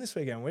 What are you doing this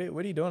weekend?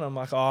 What are you doing? I'm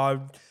like,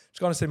 I'm just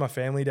going to see my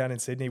family down in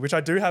Sydney, which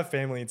I do have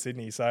family in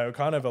Sydney, so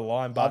kind of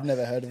aligned. But I've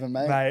never heard of him,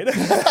 mate.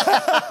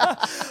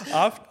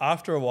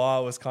 After a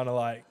while, it was kind of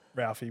like,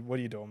 Ralphie, what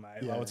are you doing, mate?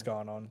 Yeah. Like, what's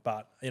going on?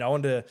 But, you know, I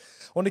wanted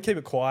to keep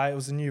it quiet. It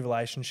was a new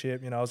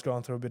relationship. You know, I was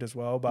going through a bit as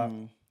well. But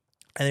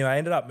anyway, I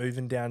ended up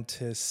moving down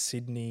to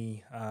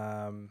Sydney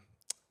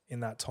in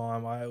that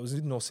time. I was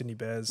in North Sydney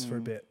Bears for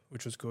a bit,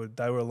 which was good.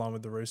 They were along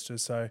with the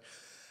Roosters, so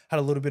had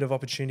a little bit of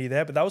opportunity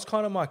there. But that was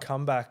kind of my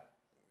comeback,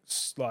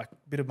 like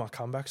bit of my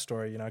comeback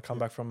story, you know,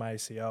 comeback from my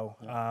ACL.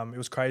 It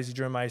was crazy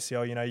during my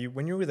ACL. You know,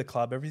 when you're with a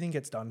club, everything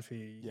gets done for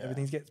you. Yeah.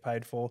 Everything gets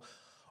paid for.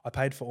 I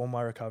paid for all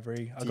my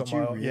recovery. I got my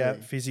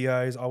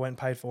physios. I went and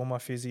paid for all my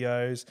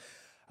physios.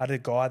 I had a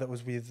guy that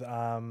was with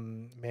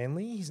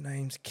Manly. His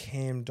name's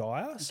Cam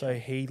Dyer. Okay. So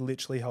he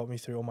literally helped me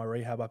through all my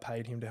rehab. I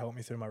paid him to help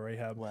me through my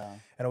rehab. Wow.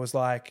 And it was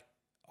like,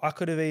 I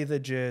could have either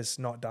just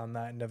not done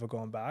that and never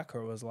gone back,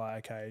 or it was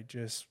like, okay,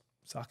 just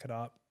suck it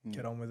up,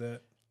 get on with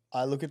it.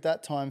 I look at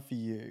that time for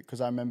you because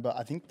I remember,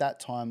 I think that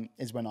time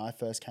is when I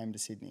first came to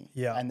Sydney.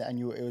 Yeah. And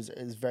it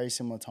was very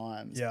similar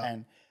times. Yeah.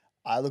 And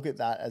I look at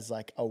that as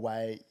like a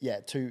way,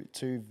 two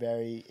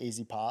very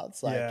easy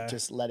paths. Like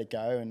just let it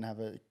go and have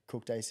a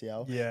cooked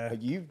ACL. Yeah.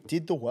 But you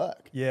did the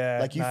work.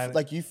 Yeah.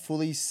 Like you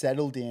fully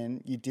settled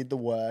in, you did the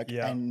work,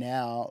 and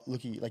now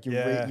look at you, like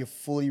you're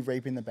fully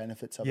reaping the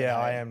benefits of it. Yeah,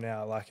 I am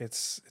now. Like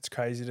it's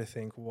crazy to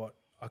think what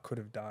I could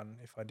have done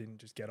if I didn't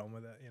just get on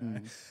with it, you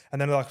know.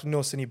 And then like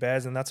North Sydney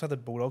Bears, and that's how the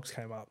Bulldogs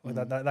came up. Like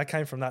that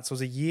came from that. So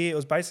it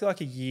was basically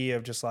like a year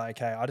of just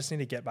like, okay, I just need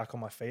to get back on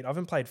my feet. I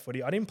haven't played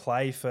footy. I didn't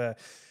play for,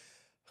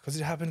 because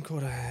it happened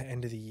called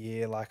end of the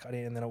year. Like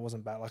and then it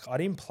wasn't back. Like I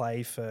didn't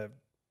play for,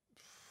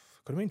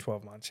 could have been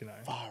 12 months, you know.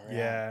 Far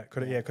out.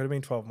 Could have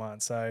been 12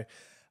 months. So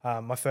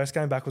my first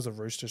game back was a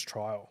Roosters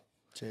trial.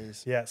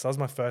 Jeez. Yeah, so that was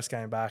my first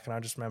game back, and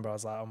I just remember I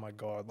was like, oh my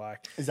God,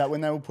 like. Is that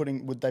when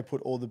would they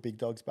put all the big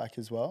dogs back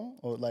as well?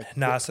 Or like.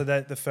 Nah, so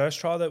the first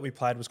trial that we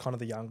played was kind of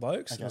the young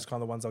blokes. Okay. It was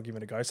kind of the ones I'll give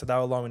it a go. So they were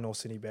along with North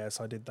Sydney Bears,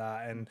 so I did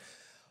that. And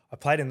I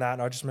played in that,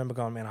 and I just remember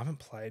going, man, I haven't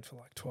played for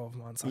like 12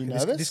 months. Like, you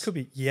nervous? This could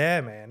be,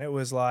 yeah, man. It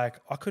was like,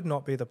 I could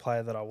not be the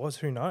player that I was.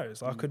 Who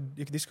knows?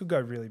 This could go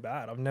really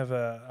bad.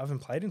 I haven't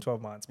played in 12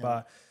 months,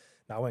 but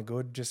no, I went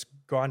good. Just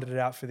grinded it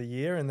out for the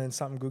year, and then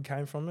something good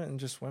came from it, and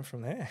just went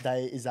from there.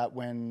 Is that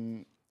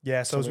when?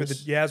 Yeah, so I was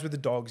with the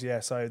Dogs. Yeah,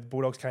 so the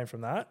Bulldogs came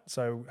from that.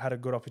 So had a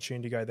good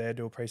opportunity to go there,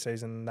 do a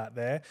preseason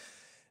there.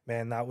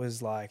 Man, that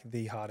was like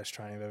the hardest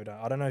training I've ever done.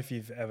 I don't know if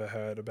you've ever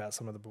heard about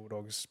some of the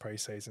Bulldogs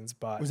preseasons,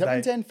 but was that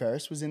when Dan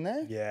Ferris was in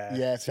there? Yeah,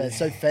 yeah. Fez.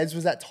 So Fez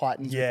was at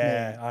Titans.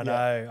 Yeah, with me.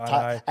 I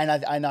know. And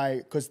I know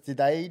because did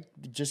they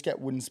just get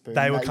wooden spoon?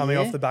 They were coming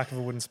off the back of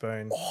a wooden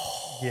spoon.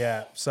 Oh.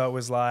 Yeah, so it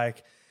was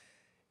like.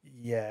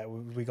 Yeah,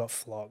 we got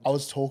flogged. I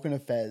was talking to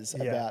Fez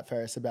about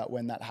Ferris about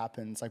when that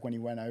happens, like when he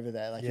went over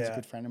there. Like he's a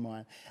good friend of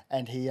mine,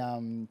 and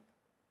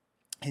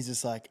he's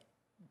just like,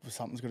 well,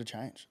 something's got to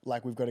change.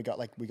 Like we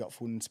got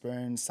food and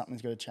spoons.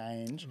 Something's got to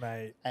change,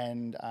 mate.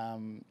 And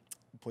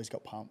boys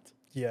got pumped.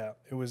 Yeah,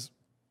 it was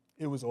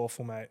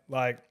awful, mate.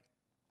 Like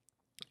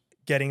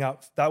getting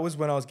up. That was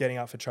when I was getting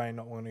up for training,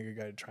 not wanting to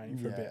go to training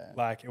for a bit.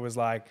 Like it was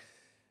like,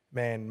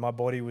 man, my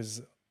body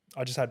was.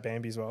 I just had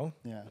Bambi as well.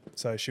 Yeah.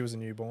 So she was a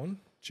newborn.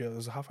 She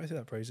was halfway through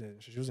that preseason.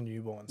 She was a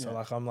newborn. So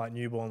like I'm like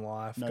newborn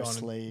life. No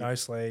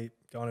sleep,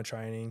 going to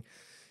training,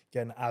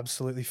 getting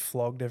absolutely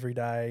flogged every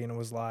day. And it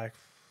was like,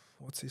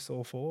 what's this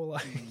all for?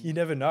 Like you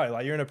never know.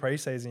 Like you're in a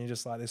preseason, you're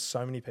just like, there's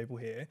so many people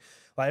here.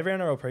 Like every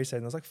NRL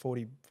preseason, there's like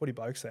 40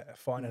 blokes there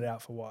fighting it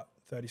out for what?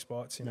 30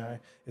 spots, you know?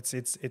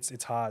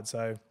 It's hard.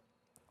 So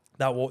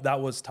that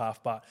was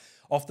tough. But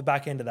off the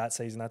back end of that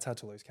season, that's how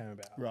Toulouse came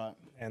about. Right.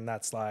 And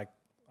that's like,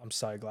 I'm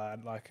so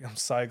glad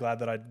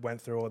that I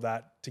went through all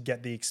that to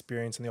get the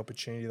experience and the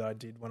opportunity that I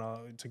did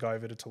to go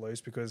over to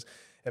Toulouse, because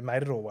it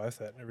made it all worth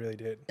it. It really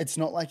did. It's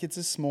not like it's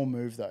a small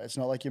move though. It's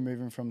not like you're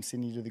moving from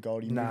Sydney to the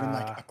Gold. You're moving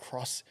like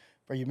across,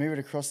 bro. You move it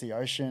across the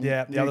ocean.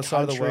 Yeah, the other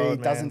side of the world.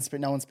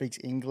 No one speaks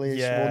English.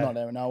 Yeah. Well,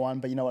 not no one,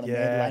 but you know what I mean.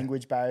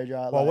 Language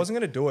barrier. Well, I wasn't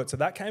going to do it, so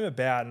that came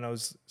about,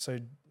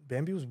 and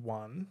Bambi was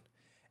 1,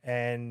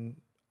 and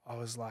I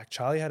was like,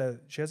 she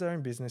has her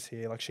own business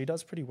here. Like she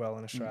does pretty well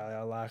in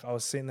Australia. Like I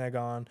was sitting there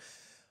going,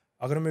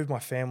 I got to move my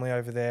family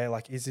over there.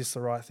 Like, is this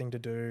the right thing to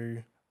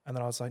do? And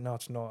then I was like, no,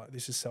 it's not.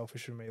 This is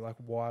selfish of me. Like,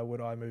 why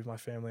would I move my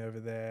family over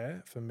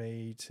there for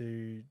me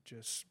to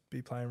just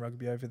be playing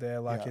rugby over there?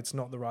 Like, it's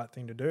not the right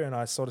thing to do. And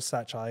I sort of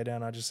sat Charlie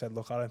down. I just said,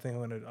 look, I don't think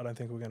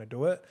we're gonna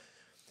do it.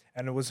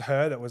 And it was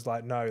her that was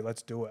like, no,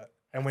 let's do it.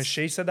 And when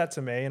she said that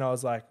to me, and I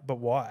was like, but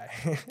why?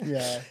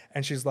 Yeah.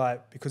 And she's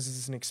like, because this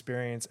is an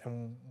experience,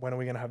 and when are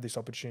we gonna have this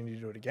opportunity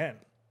to do it again?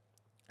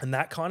 And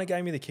that kind of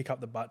gave me the kick up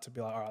the butt to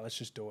be like, all right, let's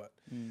just do it.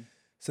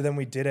 So then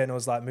we did it, and it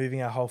was like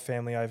moving our whole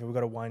family over. We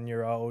got a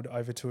 1-year-old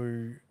over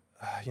to,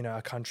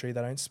 a country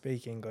that don't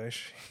speak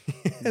English.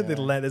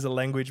 There's a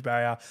language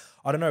barrier.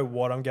 I don't know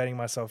what I'm getting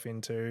myself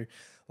into.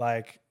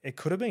 Like, it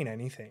could have been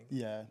anything.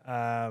 Yeah.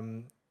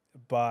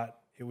 But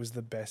it was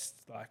the best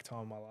time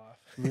of my life.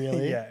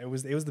 Really? Yeah, it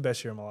was the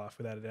best year of my life,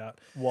 without a doubt.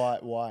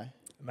 Why?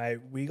 Mate,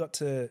 we got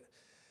to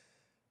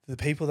the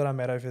people that I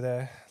met over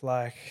there,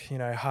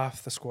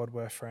 half the squad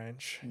were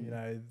French,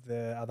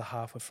 the other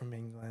half were from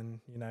England.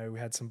 We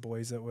had some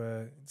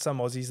some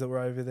Aussies that were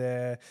over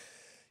there.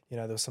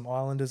 There were some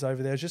Islanders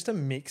over there. Just a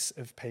mix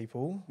of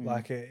people.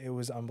 It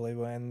was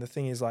unbelievable. And the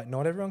thing is,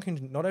 not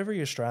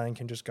every Australian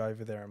can just go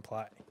over there and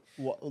play.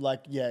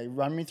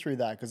 Run me through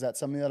that, because that's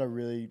something that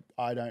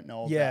I don't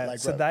know about. Yeah,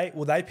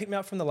 they picked me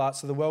up from the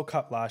World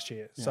Cup last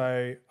year. Yeah.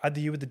 So I had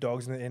the year with the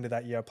Dogs, and at the end of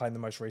that year I played in the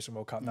most recent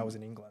World Cup, and that was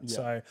in England. Yeah.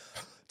 So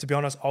to be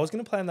honest, I was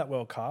going to play in that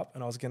World Cup,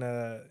 and I was going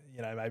to,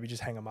 maybe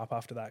just hang them up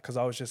after that, because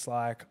I was just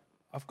like,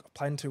 I've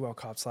played in 2 World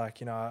Cups. I'm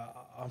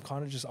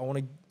kind of just, I've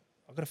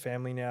got a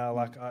family now.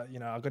 I've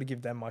got to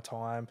give them my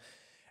time.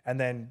 And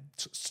then,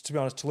 to be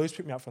honest, Toulouse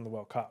picked me up from the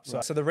World Cup.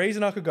 So the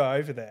reason I could go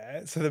over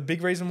there, so the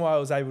big reason why I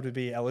was able to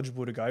be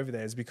eligible to go over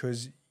there is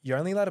because you're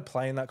only allowed to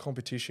play in that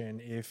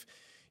competition if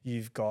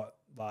you've got,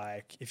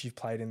 if you've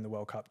played in the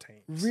World Cup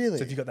teams. Really?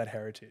 So if you've got that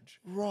heritage.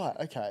 Right,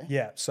 okay.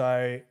 Yeah,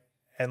 so,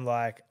 and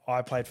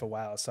I played for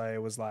Wales. So it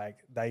was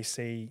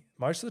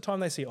most of the time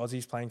they see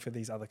Aussies playing for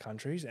these other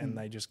countries, and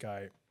they just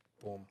go,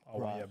 boom, I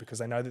want you, because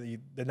they know that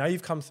they know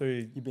you've come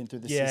through. You've been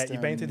through the system. Yeah,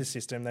 you've been through the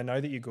system. They know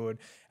that you're good,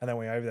 and then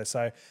we're over there.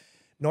 So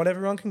not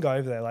everyone can go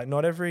over there.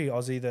 Not every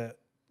Aussie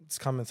that's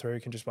coming through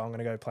can just, I'm going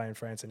to go play in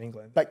France and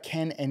England. But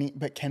can an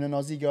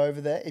Aussie go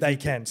over there? They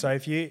can. So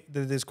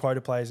there's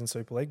quota players in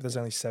Super League, there's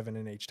only 7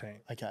 in each team.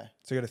 Okay.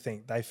 So you got to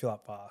think, they fill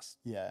up fast.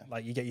 Yeah.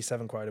 You get your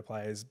 7 quota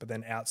players, but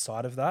then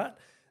outside of that,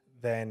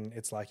 then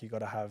it's you got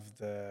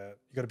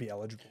to be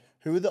eligible.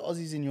 Who were the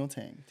Aussies in your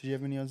team? Did you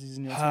have any Aussies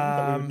in your team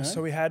that we would know?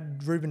 So we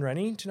had Ruben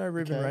Rennie. Do you know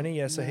Ruben Rennie?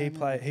 Yeah. So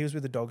he was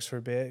with the Dogs for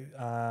a bit.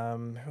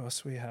 Who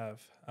else do we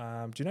have?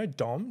 Do you know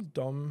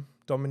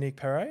Dominique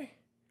Perret?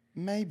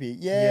 Maybe.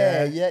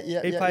 Yeah.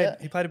 He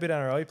played a bit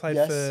NRL. He played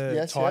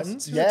for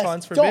Titans. He was at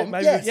Titans for Dom, a bit.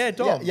 Maybe. Yes. Yeah,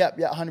 Dom. Yeah,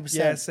 100%.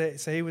 Yeah,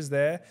 so he was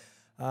there.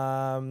 Do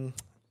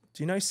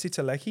you know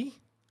Sitalecki?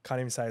 Can't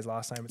even say his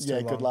last name. It's too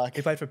long. Good luck.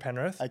 He played for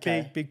Penrith.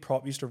 Okay. Big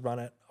prop. Used to run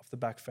it off the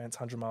back fence,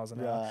 100 miles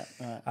an hour.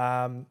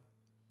 Right.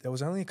 There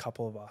was only a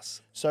couple of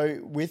us. So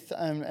with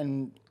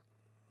and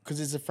because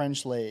it's a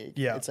French league,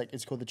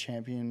 it's called the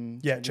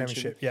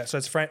Championship. Yeah, so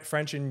it's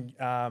French and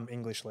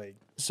English league.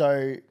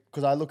 So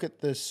because I look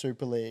at the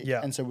Super League, yeah,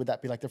 and so would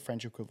that be the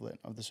French equivalent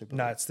of the Super League?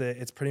 No,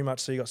 it's pretty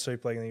much, so you got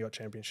Super League and then you got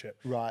Championship,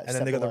 right? And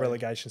then they got the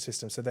relegation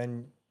system. So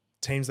then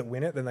teams that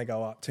win it, then they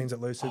go up. Teams that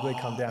lose Super League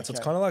come down. Okay. So it's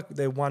kind of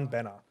they're one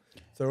banner.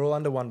 They're all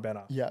under one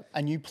banner. Yeah,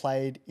 and you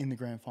played in the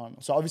grand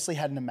final, so obviously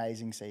had an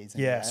amazing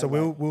season. Yeah, so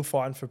we'll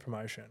fighting for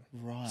promotion.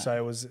 Right.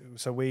 So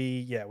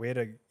we had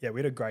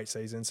a great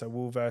season. So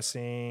we versed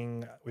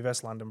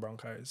London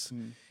Broncos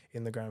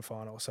in the grand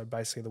final. So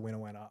basically the winner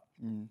went up.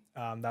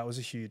 That was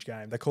a huge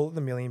game. They call it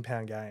the £1 million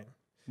game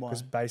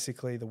because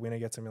basically the winner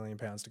gets £1 million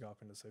to go up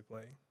into Super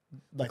League.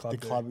 The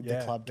club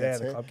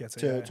gets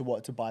it.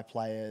 To buy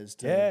players,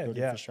 to build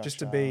infrastructure. Just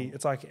to be,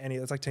 it's like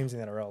teams in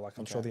the NRL.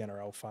 I'm sure the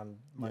NRL fund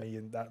money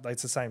and that.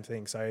 It's the same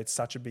thing. So it's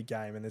such a big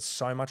game, and there's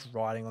so much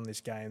riding on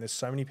this game. There's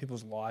so many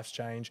people's lives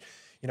change.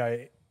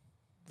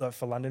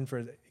 For London,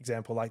 for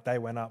example, they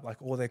went up,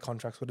 all their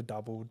contracts would have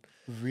doubled.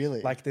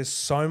 Really? There's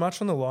so much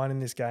on the line in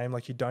this game,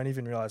 you don't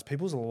even realize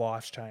people's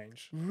lives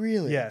change.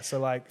 Really? Yeah.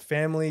 So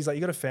families,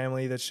 you got a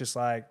family that's just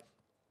on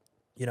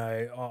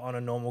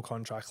a normal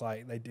contract,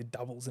 they did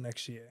doubles the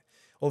next year.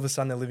 All of a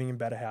sudden, they're living in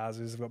better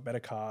houses, they've got better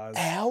cars.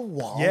 How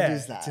wild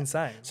is that? It's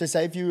insane. So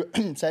say if you're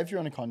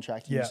on a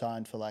contract and you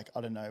signed for I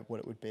don't know what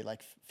it would be, £50,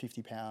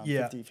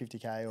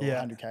 50K or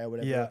 100K or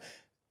whatever. Yeah.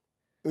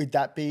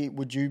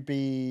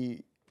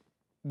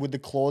 Would the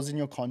clause in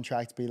your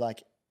contract be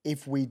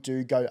if we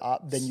do go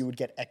up, then you would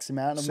get X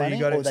amount of money?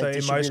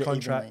 In most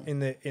contracts,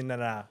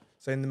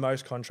 So in the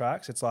most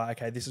contracts, it's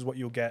okay, this is what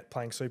you'll get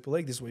playing Super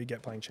League, this is what you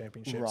get playing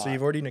Championship. Right. So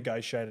you've already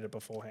negotiated it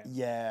beforehand.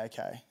 Yeah,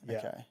 okay. Yeah.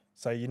 Okay.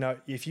 So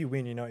if you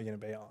win, you know what you're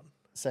going to be on.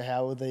 So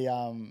how were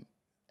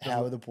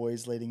the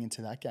boys leading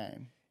into that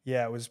game?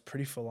 Yeah, it was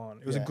pretty full on.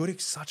 It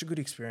was such a good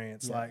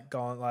experience. Yeah.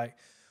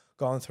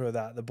 Going through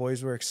that. The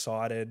boys were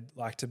excited.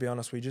 To be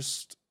honest, we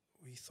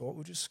thought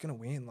we're just going to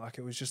win.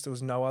 There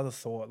was no other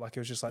thought. It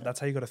was just that's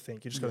how you got to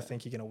think. You just got to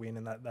think you're going to win,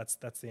 and that's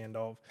the end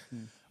of.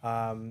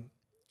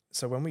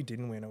 So when we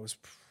didn't win, it was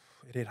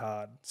it hit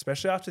hard,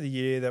 especially after the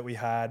year that we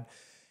had.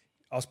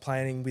 I was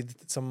playing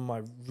with some of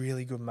my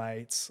really good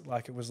mates.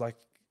 Like it was like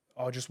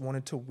I just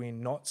wanted to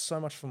win, not so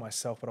much for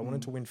myself, but I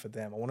wanted to win for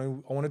them. I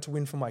wanted to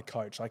win for my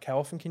coach. Like how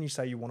often can you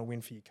say you want to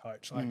win for your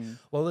coach? Like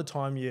a lot of the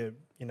time you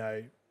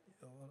know,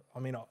 I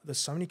mean, there's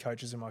so many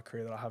coaches in my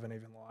career that I haven't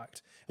even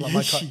liked. Like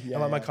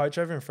my coach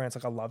over in France,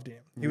 like I loved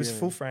him. He was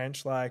full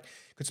French, like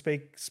could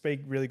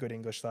speak really good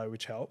English though,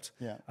 which helped.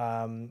 Yeah.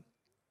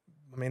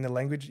 I mean, the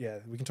language,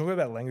 we can talk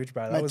about language,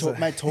 bro.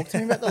 Mate, talk to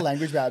me about the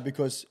language, bro,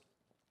 because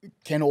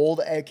can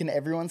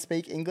everyone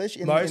speak English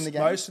in the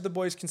game? Most of the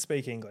boys can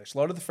speak English. A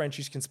lot of the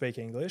Frenchies can speak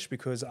English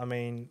because, I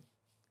mean,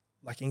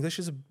 like English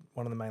is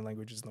one of the main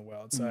languages in the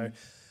world. So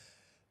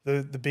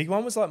the big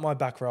one was like my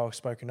back row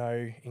spoke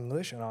no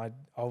English and I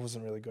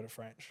wasn't really good at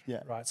French.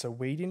 Yeah. Right. So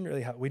we didn't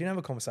have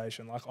a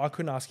conversation. Like I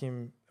couldn't ask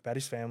him about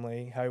his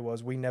family, how he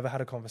was. We never had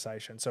a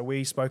conversation. So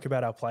we spoke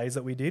about our plays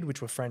that we did,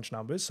 which were French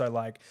numbers. So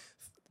like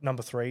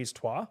number 3 is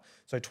trois.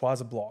 So trois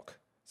is a block.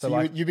 So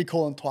like, you'd be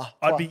calling trois.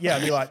 I'd be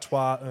like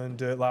trois and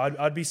deux. Like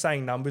I'd be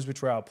saying numbers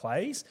which were our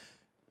plays.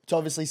 To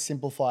obviously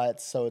simplify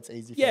it so it's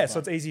easy for everyone. So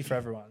it's easy for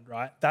everyone,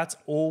 right? That's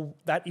all.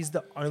 That is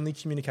the only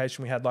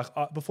communication we had. Like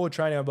before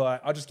training, I'd be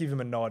like, I'll just give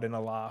him a nod and a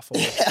laugh. Or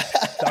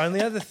the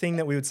only other thing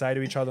that we would say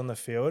to each other on the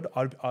field,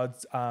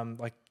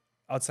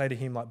 I'd say to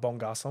him like bon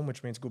garçon,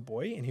 which means good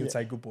boy, and he would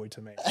say good boy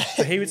to me.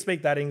 So he would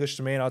speak that English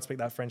to me and I'd speak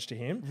that French to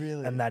him.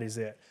 Really? And that is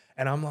it.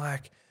 And I'm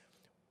like,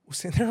 we're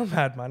sitting there on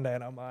Mad Monday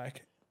and I'm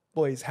like,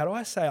 boys, how do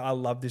I say I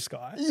love this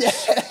guy? Yeah.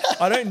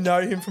 I don't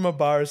know him from a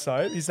bar of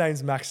soap. His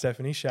name's Max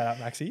Stephanie. Shout out,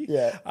 Maxie.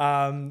 Yeah.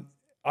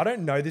 I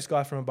don't know this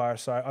guy from a bar of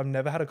soap. I've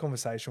never had a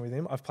conversation with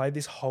him. I've played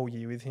this whole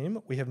year with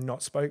him. We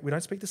don't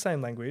speak the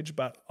same language,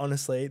 but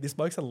honestly, this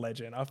bloke's a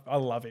legend. I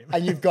love him.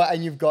 And you've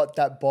got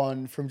that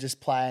bond from just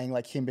playing,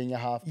 like him being your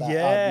halfback,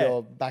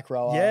 your back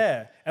rower.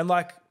 Yeah. And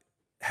like,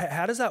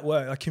 how does that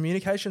work? Like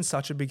communication's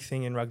such a big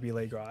thing in rugby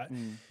league, right?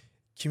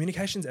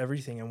 Communication's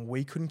everything, and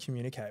we couldn't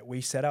communicate.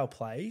 We set our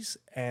plays,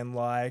 and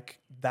like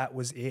that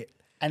was it.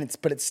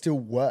 But it still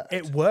worked.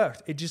 It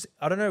worked.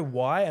 I don't know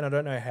why, and I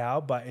don't know how,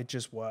 but it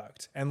just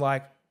worked. And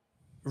like,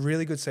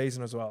 really good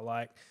season as well.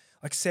 Like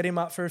set him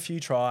up for a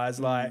few tries,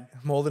 like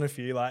more than a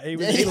few. Like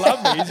he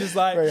loved me. He's just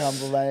like very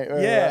humble,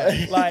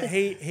 mate. Like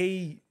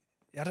he.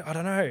 I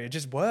don't know. It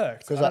just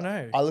worked. I don't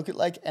know. I look at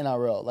like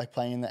NRL, like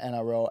playing in the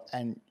NRL,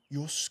 and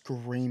you're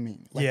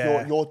screaming, like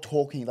you're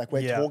talking, like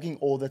we're talking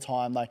all the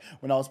time. Like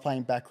when I was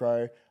playing back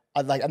row,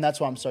 and that's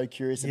why I'm so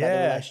curious about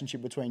the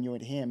relationship between you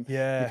and him.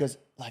 Yeah, because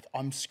like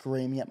I'm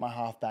screaming at my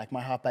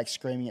halfback's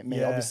screaming at me.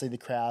 Yeah. Obviously, the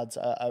crowds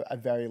are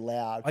very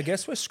loud. I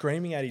guess we're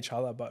screaming at each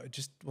other, but it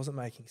just wasn't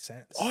making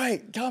sense.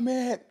 Oi, come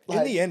here! Like,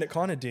 in the end, it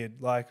kind of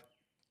did. Like.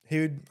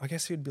 I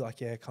guess he would be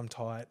like, yeah, come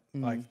tight.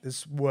 Like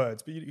there's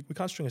words, but we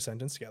can't string a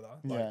sentence together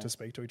to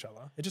speak to each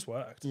other. It just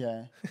worked.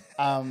 Yeah.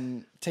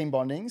 Team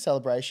bonding,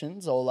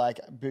 celebrations, or like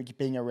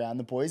being around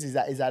the boys. Is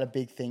that a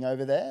big thing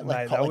over there?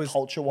 Like,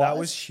 culture-wise? That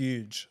was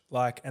huge.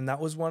 Like, and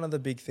that was one of the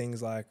big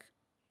things. Like,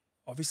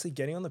 obviously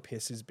getting on the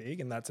piss is big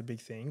and that's a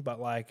big thing. But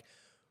like,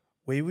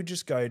 we would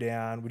just go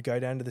down. We'd go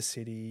down to the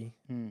city,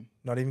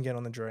 not even get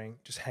on the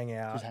drink, just hang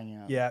out.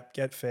 Yeah,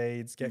 get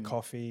feeds, get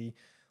coffee.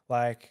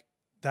 Like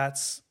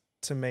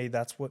to me,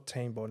 that's what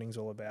team bonding's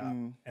all about.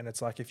 And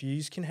it's like if you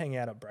can hang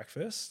out at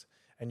breakfast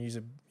and use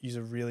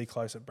a really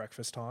close at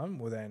breakfast time,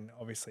 well then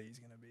obviously he's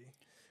going to be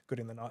good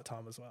in the night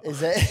time as well.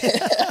 Is it?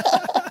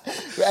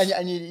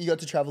 and you got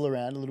to travel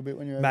around a little bit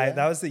when you were there? Mate,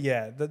 that was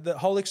the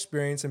whole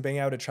experience and being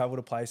able to travel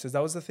to places.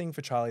 That was the thing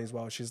for Charlie as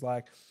well. She's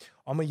like,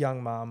 I'm a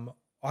young mum.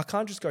 I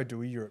can't just go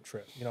do a Europe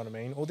trip. You know what I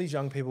mean? All these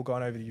young people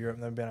going over to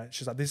Europe and then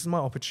she's like, this is my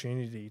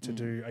opportunity to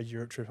do a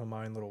Europe trip in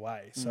my own little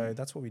way. So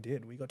that's what we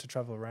did. We got to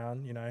travel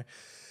around, you know.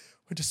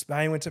 Went to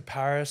Spain, went to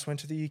Paris,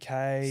 went to the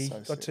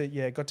UK,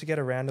 got to get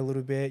around a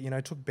little bit, you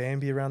know, took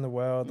Bambi around the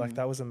world. Like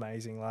that was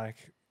amazing. Like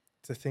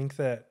to think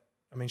that,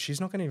 I mean, she's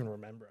not going to even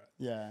remember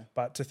it. Yeah.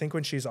 But to think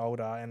when she's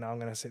older and I'm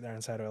going to sit there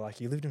and say to her, like,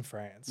 you lived in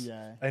France.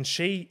 Yeah. And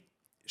she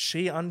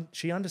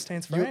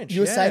understands French.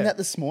 You were saying that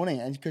this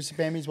morning, and because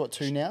Bambi's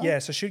 2 now? Yeah,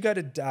 so she'd go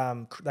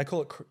to, they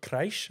call it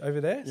crèche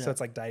over there. Yeah. So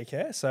it's like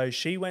daycare. So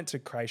she went to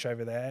crèche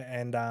over there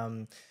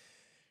and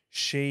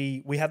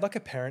we had like a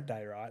parent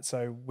day, right?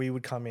 So we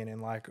would come in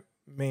and like,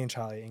 me and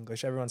Charlie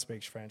English, everyone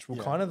speaks French.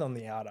 We're kind of on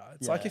the outer.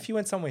 It's like if you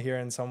went somewhere here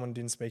and someone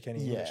didn't speak any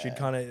English, you'd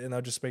kind of, and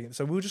they'll just speak.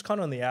 So we were just kind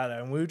of on the outer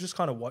and we were just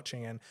kind of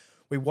watching, and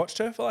we watched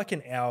her for like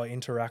an hour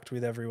interact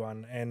with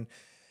everyone. And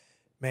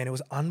man, it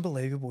was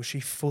unbelievable.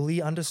 She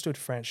fully understood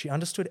French. She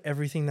understood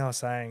everything they were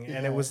saying. Yeah.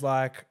 And it was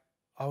like,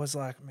 I was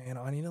like, man,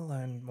 I need to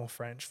learn more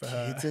French for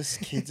her.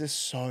 Kids are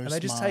so and smart. they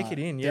just take it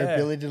in, yeah. Their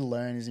ability to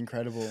learn is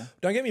incredible.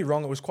 Don't get me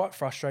wrong, it was quite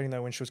frustrating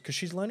though when because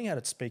she's learning how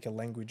to speak a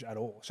language at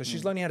all. So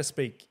she's learning how to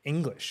speak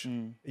English,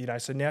 you know,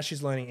 so now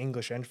she's learning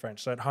English and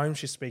French. So at home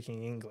she's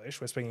speaking English,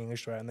 we're speaking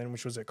English to her, and then when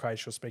she was at Craig,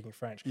 she was speaking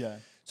French. Yeah.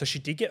 So she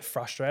did get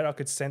frustrated. I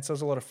could sense there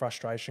was a lot of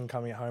frustration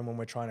coming at home when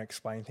we're trying to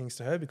explain things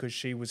to her because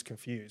she was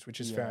confused, which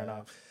is fair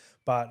enough.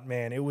 But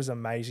man, it was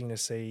amazing to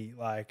see.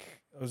 Like,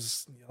 I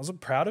was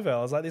proud of her.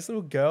 I was like, this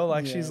little girl,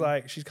 like she's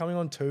coming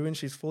on too, and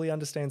she's fully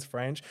understands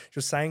French. She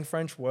was saying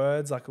French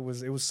words. Like, it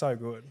was so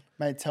good.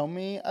 Mate, tell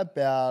me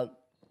about,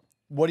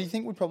 what do you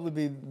think would probably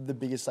be the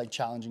biggest like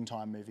challenging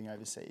time moving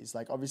overseas?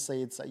 Like,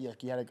 obviously it's like,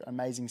 you had an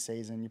amazing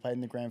season. You played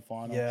in the grand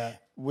final. Yeah.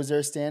 Was there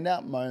a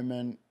standout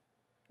moment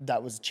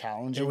that was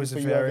challenging for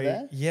you over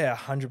there?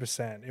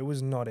 100%. It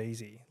was not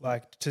easy.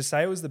 Like, to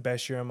say it was the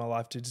best year of my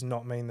life does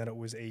not mean that it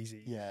was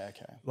easy. Yeah,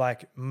 okay.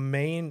 Like,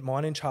 mine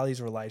and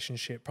Charlie's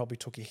relationship probably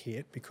took a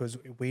hit because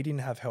we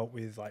didn't have help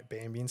with like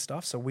Bambi and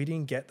stuff. So we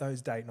didn't get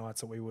those date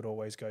nights that we would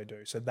always go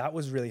do. So that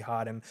was really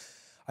hard. And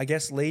I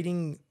guess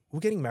we're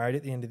getting married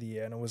at the end of the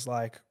year, and it was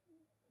like,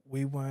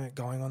 we weren't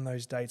going on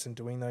those dates and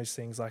doing those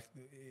things. Like,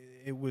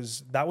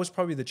 that was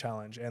probably the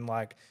challenge. And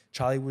like,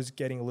 Charlie was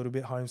getting a little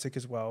bit homesick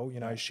as well. You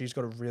know, she's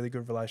got a really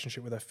good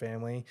relationship with her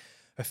family.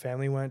 Her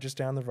family weren't just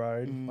down the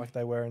road like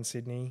they were in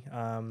Sydney.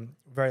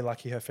 Very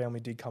lucky her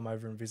family did come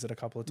over and visit a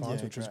couple of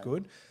times, which was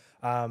good.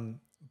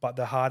 But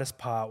the hardest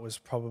part was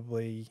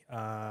probably,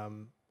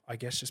 I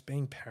guess, just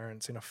being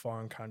parents in a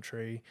foreign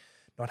country,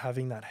 not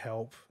having that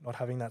help, not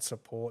having that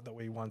support that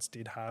we once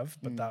did have.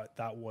 But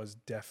that was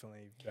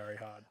definitely very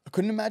hard. I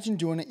couldn't imagine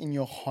doing it in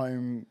your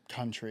home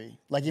country.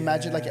 Like,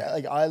 imagine, like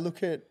I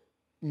look at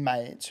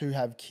mates who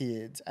have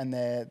kids and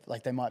they're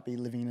like, they might be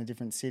living in a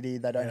different city.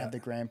 They don't have the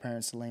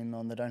grandparents to lean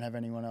on. They don't have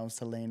anyone else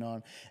to lean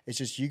on. It's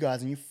just you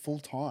guys and you full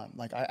time.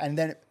 Like, and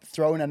then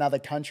throw in another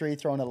country,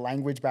 throw in a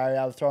language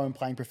barrier, throw in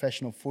playing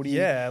professional footy.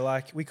 Yeah,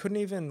 like we couldn't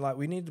even, like,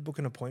 we needed to book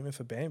an appointment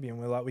for Bambi, and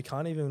we're like, we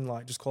can't even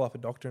like just call up a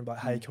doctor and be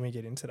like, hey, can we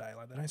get in today?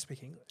 Like, they don't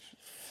speak English.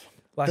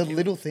 Like, the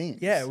little things.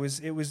 Yeah,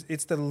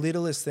 it's the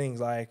littlest things.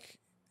 Like,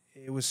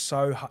 it was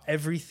so hard.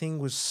 Everything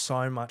was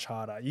so much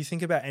harder. You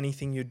think about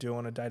anything you do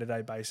on a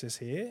day-to-day basis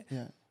here.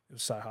 Yeah, it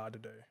was so hard to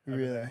do.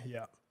 Really? There.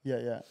 Yeah.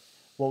 Yeah.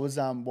 What was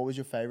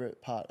your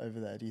favorite part over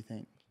there, do you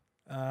think?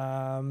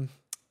 I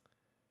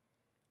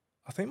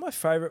think my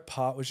favorite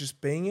part was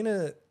just being in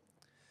a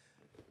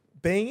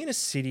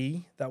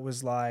city that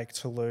was like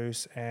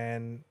Toulouse,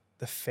 and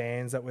the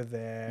fans that were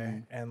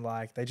there, and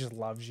like they just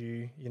loved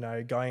you, you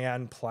know, going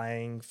out and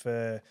playing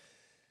for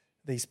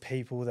these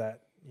people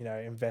that, you know,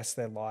 invest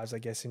their lives, I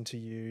guess, into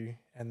you.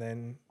 And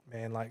then,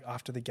 man, like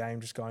after the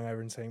game, just going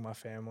over and seeing my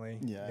family,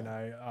 you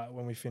know,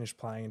 when we finished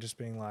playing and just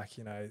being like,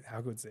 you know,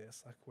 how good's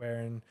this? Like,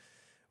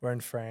 we're in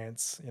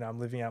France, you know, I'm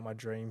living out my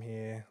dream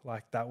here.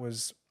 Like, that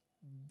was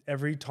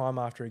every time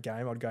after a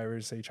game, I'd go over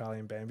to see Charlie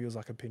and Bambi. It was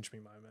like a pinch me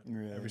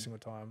moment every single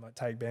time. Like,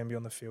 take Bambi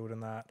on the field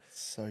and that.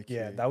 So cute.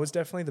 Yeah, that was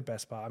definitely the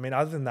best part. I mean,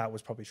 other than that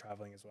was probably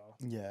traveling as well.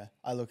 Yeah.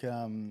 I look at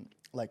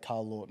like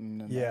Carl Lawton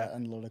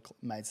and a lot of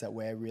mates that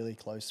we're really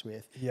close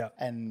with. Yeah.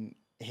 And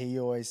he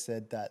always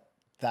said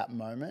that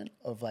moment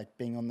of like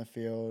being on the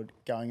field,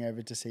 going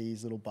over to see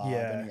his little Barb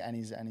and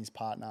his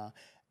partner,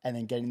 and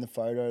then getting the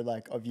photo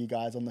like of you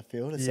guys on the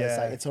field. It's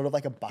it's sort of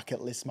like a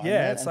bucket list moment.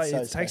 Yeah, it's like,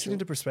 it takes it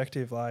into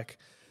perspective. Like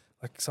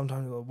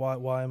sometimes,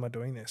 why am I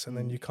doing this? And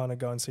then you kind of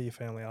go and see your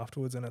family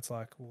afterwards, and it's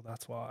like, well,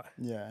 that's why.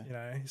 Yeah. You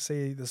know, you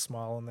see the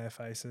smile on their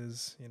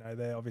faces. You know,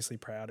 they're obviously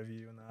proud of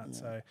you and that.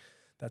 Yeah. So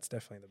that's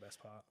definitely the best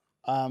part.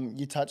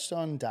 You touched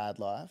on dad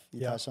life.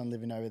 You touched on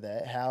living over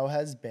there. How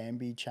has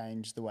Bambi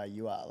changed the way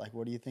you are? Like,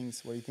 what do you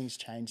think's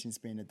changed since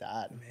being a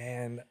dad?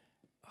 Man,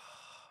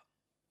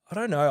 I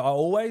don't know. I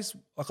always,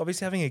 like,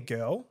 obviously having a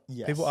girl.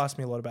 Yes. People ask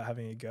me a lot about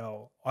having a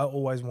girl. I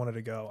always wanted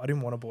a girl. I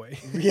didn't want a boy.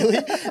 Really?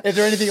 If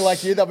they're anything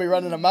like you, they'll be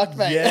running amok,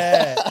 mate.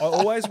 Yeah. I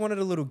always wanted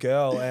a little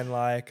girl, and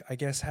like, I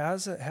guess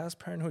how's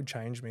parenthood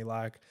changed me?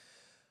 Like,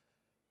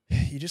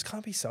 you just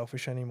can't be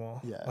selfish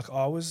anymore. Yeah. Like,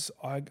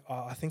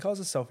 I think I was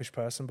a selfish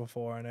person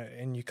before,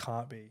 and you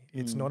can't be.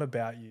 It's not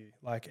about you.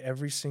 Like,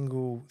 every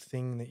single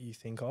thing that you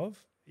think of,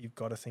 you've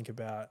got to think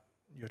about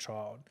your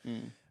child.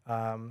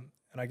 And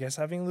I guess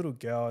having a little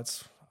girl,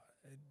 it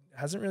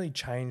hasn't really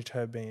changed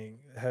her being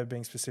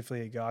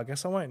specifically a girl. I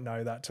guess I won't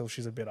know that till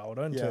she's a bit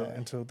older,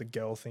 until the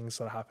girl things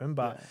sort of happen.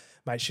 But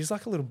mate, she's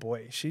like a little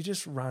boy. She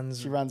just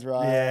runs. She runs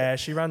right. Yeah,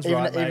 she runs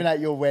right. Even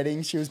at your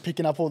wedding, she was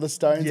picking up all the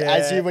stones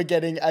as you were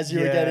getting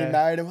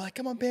married. And we're like,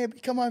 come on, babe,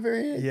 come over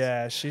here.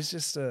 Yeah, she's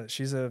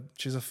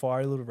a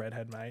fiery little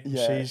redhead, mate.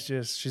 Yeah.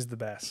 She's the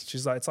best.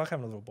 She's like, it's like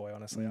having a little boy,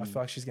 honestly. I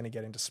feel like she's gonna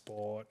get into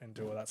sport and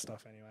do all that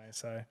stuff anyway.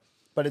 So,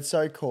 but it's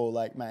so cool,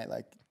 like, mate,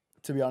 like,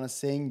 to be honest,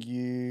 seeing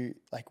you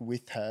like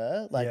with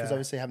her, like, because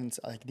obviously I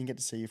didn't get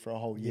to see you for a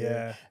whole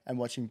year, and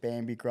watching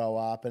Bambi grow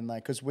up, and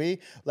like, because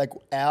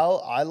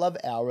I love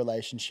our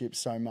relationship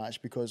so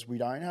much because we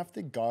don't have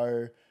to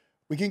go.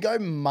 We can go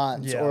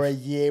months or a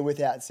year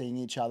without seeing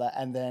each other,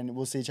 and then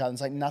we'll see each other.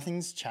 It's like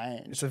nothing's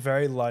changed. It's a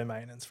very low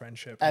maintenance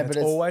friendship, and it's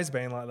always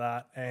been like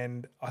that,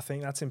 and I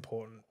think that's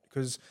important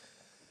because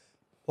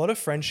a lot of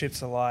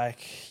friendships are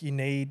like, you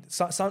need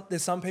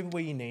there's some people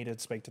where you need to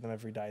speak to them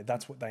every day.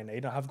 That's what they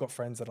need. I have got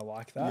friends that are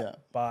like that. Yeah.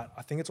 But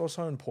I think it's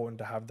also important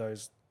to have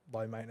those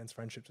low maintenance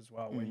friendships as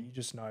well, where you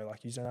just know,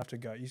 like, you don't have to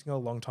go. You can go a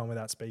long time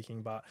without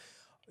speaking, but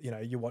you know,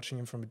 you're watching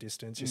them from a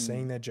distance. You're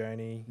seeing their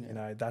journey. You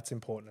know, that's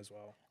important as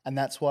well. And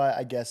that's why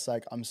I guess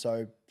like I'm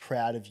so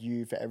proud of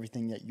you for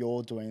everything that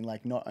you're doing,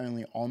 like not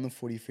only on the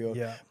footy field,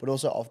 but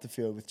also off the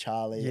field with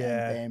Charlie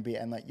and Bambi.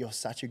 And like you're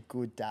such a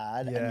good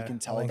dad, and you can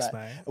tell that.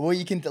 Mate. Well,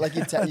 you can like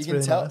you can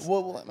really tell. Nice.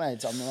 Well,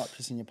 mate, I'm not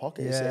pissing your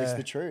pocket. It's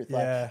the truth.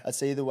 Like I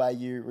see the way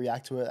you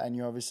react to it, and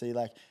you're obviously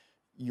like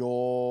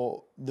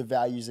the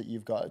values that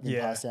you've got been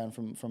passed down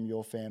from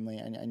your family,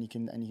 and you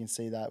can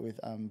see that with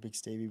Big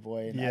Stevie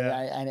Boy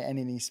and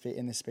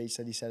in the speech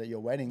that he said at your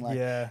wedding, like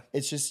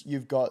it's just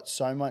you've got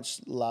so much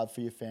love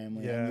for your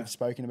family, and you've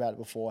spoken about it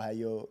before how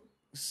your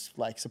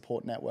like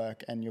support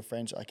network and your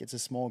friends, like it's a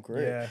small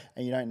group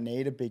and you don't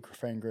need a big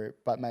friend group,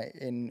 but mate,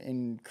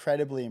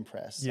 incredibly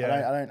impressed.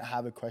 I don't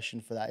have a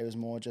question for that. It was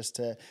more just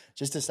to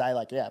say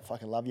like, I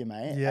fucking love you,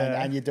 mate,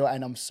 and you do it,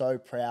 and I'm so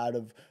proud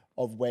of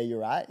where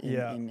you're at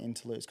in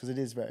Toulouse, because it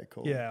is very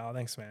cool.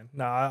 Thanks, man.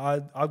 No,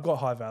 I've got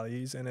high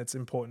values, and it's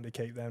important to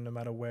keep them no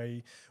matter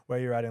where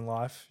you're at in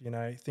life. You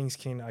know, things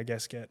can, I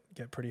guess, get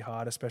pretty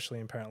hard, especially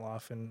in parent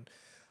life, and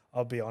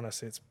I'll be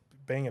honest,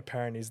 being a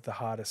parent is the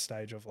hardest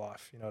stage of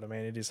life. You know what I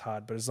mean? It is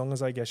hard, but as long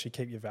as I guess you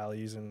keep your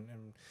values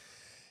and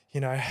you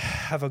know,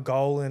 have a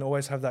goal and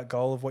always have that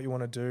goal of what you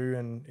want to do.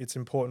 And it's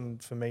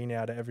important for me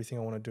now that everything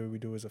I want to do, we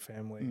do as a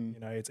family. You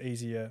know, it's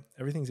easier.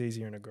 Everything's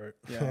easier in a group.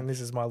 And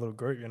this is my little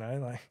group, you know,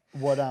 like.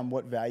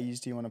 What values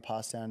do you want to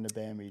pass down to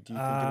Bambi? Do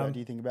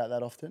you think about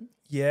that often?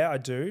 Yeah, I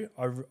do.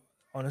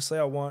 Honestly,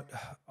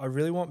 I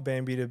really want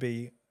Bambi to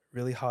be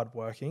really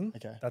hardworking.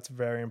 Okay. That's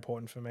very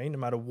important for me. No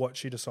matter what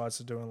she decides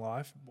to do in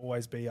life,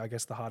 always be, I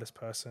guess, the hardest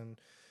person,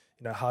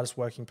 you know, hardest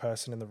working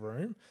person in the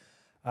room.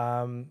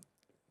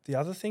 The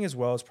other thing as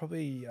well is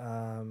probably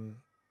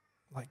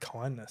like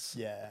kindness.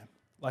 Yeah.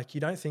 Like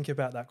you don't think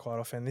about that quite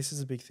often. This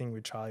is a big thing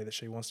with Charlie that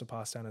she wants to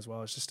pass down as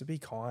well. It's just to be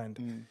kind.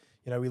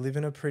 You know, we live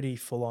in a pretty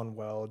full-on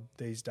world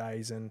these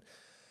days, and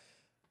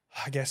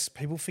I guess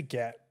people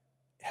forget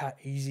how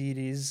easy it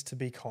is to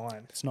be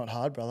kind. It's not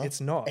hard, brother. It's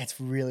not.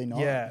 It's really not.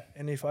 Yeah.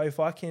 And if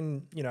I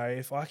can, you know,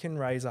 if I can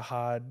raise a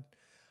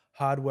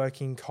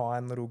hardworking,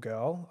 kind little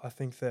girl, I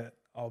think that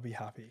I'll be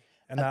happy.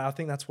 And I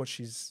think that's what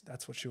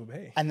she'll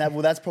be. And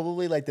that's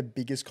probably like the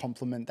biggest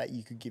compliment that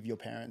you could give your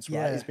parents,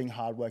 right? Is being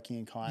hardworking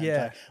and kind.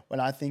 Yeah. Like, when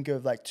I think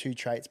of like two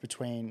traits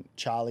between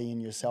Charlie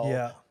and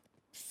yourself,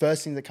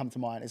 first thing that comes to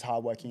mind is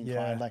hardworking and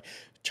kind. Like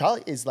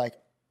Charlie is like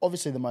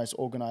obviously the most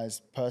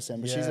organized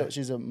person, but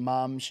she's a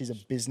mum, she's a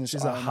business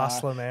owner. She's a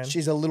hustler, man.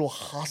 She's a little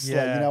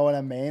hustler, you know what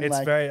I mean? It's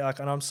like, very like,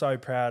 and I'm so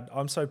proud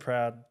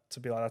to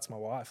be like, that's my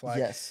wife. Like,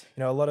 you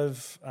know, a lot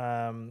of,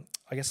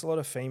 I guess a lot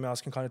of females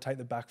can kind of take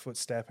the back foot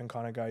step and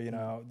kind of go, you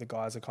know, the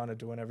guys are kind of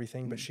doing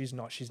everything, but she's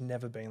not. She's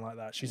never been like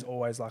that. She's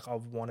always like,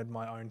 I've wanted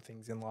my own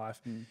things in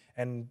life.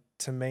 And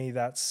to me,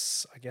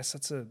 that's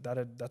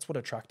what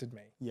attracted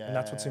me. And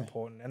that's what's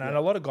important. And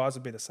a lot of guys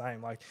would be the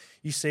same. Like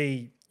you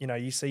see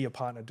your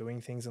partner doing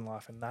things in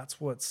life, and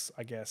that's what's,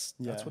 I guess,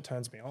 that's what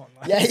turns me on.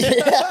 Like,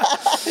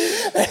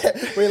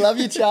 we love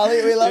you,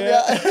 Charlie. We love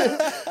you.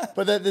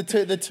 But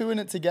the two in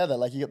it together,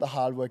 like you got the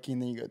hardworking,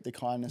 then you got the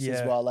kindness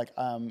as well. Like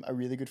a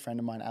really good friend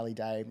of mine, Ali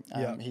Day,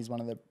 he's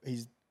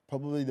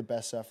probably the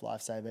best surf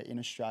lifesaver in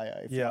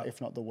Australia, if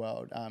not the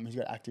world. He's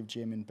got Active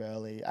Gym in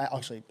Burleigh,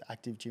 actually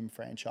Active Gym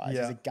franchise.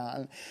 He's a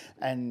gun.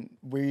 And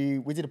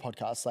we did a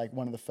podcast, like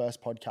one of the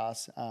first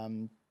podcasts,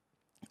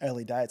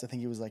 early days. I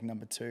think he was like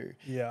number 2.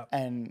 Yeah.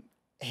 And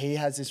he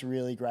has this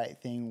really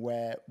great thing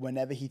where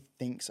whenever he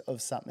thinks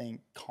of something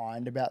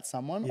kind about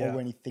someone or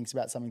when he thinks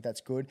about something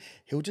that's good,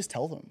 he'll just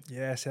tell them.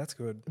 Yes, that's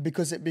good.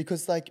 Because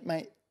like,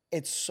 mate,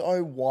 it's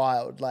so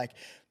wild. Like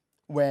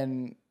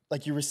when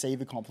like you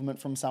receive a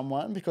compliment from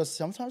someone, because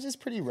sometimes it's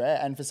pretty rare,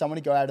 and for someone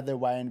to go out of their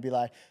way and be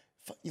like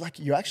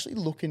you're actually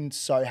looking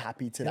so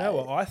happy today. You know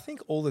what? I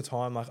think all the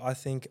time, like I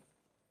think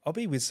I'll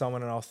be with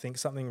someone and I'll think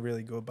something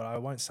really good, but I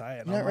won't say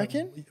it. You don't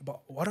reckon? But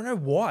I don't know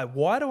why.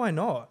 Why do I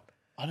not?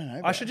 I don't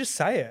know. I should just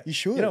say it. You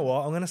should. You know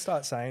what? I'm going to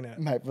start saying it.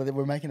 Mate,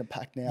 we're making a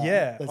pact now.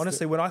 Yeah.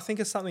 Honestly, when I think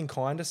of something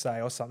kind to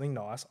say or something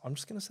nice, I'm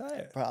just going to say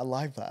it. Bro, I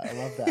like that. I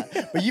love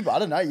that. But I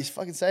don't know. You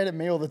fucking say it to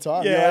me all the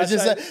time. Yeah. You're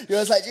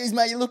just like, geez,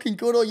 mate, you're looking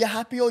good, or you're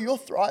happy, or you're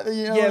thriving.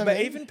 You know what I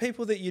mean? Even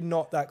people that you're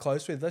not that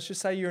close with, let's just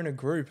say you're in a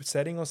group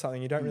setting or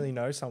something, you don't really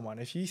know someone.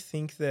 If you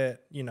think that,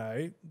 you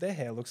know, their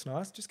hair looks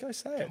nice, just go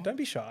say it. Don't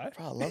be shy.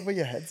 Bro, I love where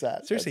your head's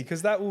at. Seriously,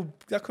 because that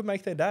could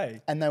make their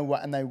day. And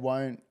they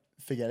won't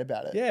forget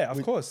about it. Yeah, of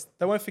course.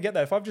 They won't forget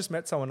that. If I've just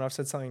met someone and I've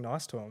said something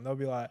nice to them, they'll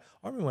be like,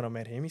 I remember when I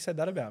met him, he said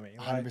that about me.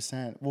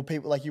 100%. Well,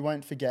 people, like, you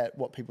won't forget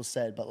what people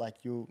said, but like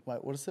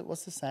what's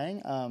the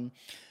saying?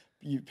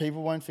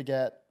 People won't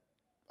forget.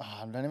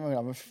 I don't even. I'm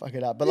gonna fuck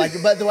it up. But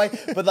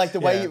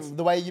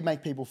the way you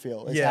make people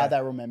feel is how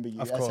they remember you.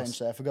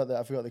 Essentially, I forgot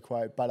the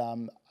quote. But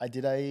I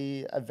did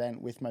a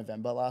event with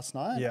Movember last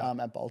night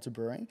at Bolter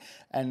Brewing,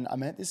 and I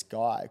met this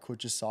guy called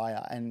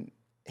Josiah, and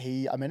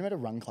I met him at a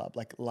run club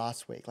like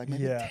last week, like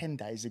maybe 10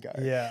 days ago.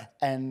 Yeah.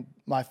 And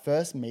my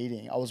first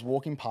meeting, I was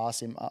walking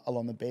past him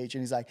along the beach,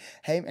 and he's like,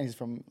 hey, and he's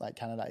from like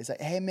Canada. He's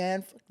like, hey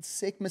man,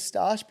 sick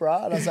moustache,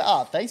 bro. And I was like,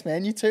 oh, thanks,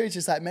 man. You too. He's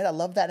just like, man, I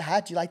love that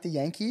hat. Do you like the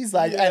Yankees?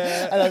 Like,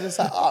 and I was just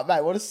like, oh,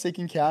 mate, what a sick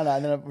encounter.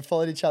 And then we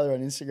followed each other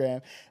on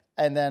Instagram.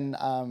 And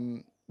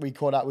then we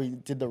caught up. We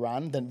did the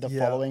run the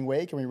following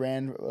week, and we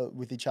ran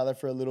with each other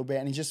for a little bit.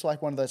 And he's just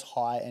like one of those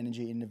high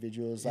energy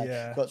individuals.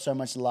 Like got so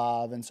much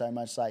love and so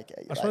much like.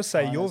 I just want to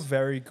say you're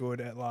very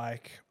good at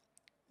like.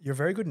 You're a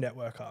very good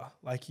networker.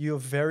 Like you're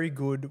very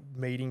good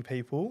meeting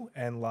people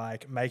and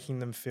like making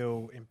them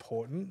feel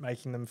important,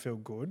 making them feel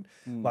good.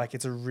 Like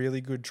it's a really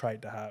good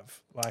trait to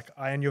have.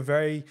 And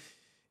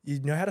you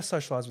know how to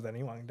socialize with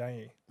anyone, don't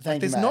you?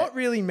 There's not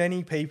really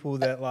many people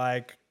that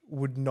like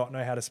would not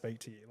know how to speak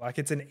to you. Like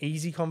it's an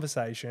easy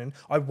conversation.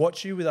 I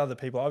watch you with other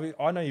people.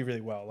 I know you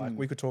really well. Like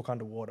we could talk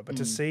underwater, but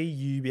to see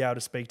you be able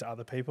to speak to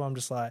other people, I'm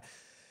just like,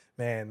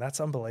 man, that's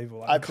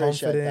unbelievable. Like I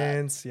appreciate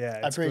confidence. that. Yeah,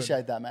 I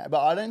appreciate that, man.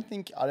 But I don't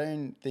think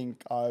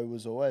I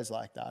was always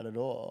like that at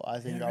all. I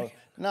think I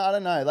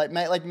don't know. Like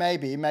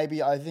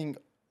maybe I think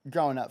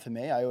growing up for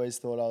me, I always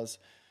thought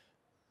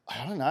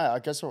I don't know. I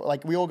guess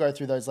like we all go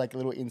through those like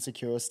little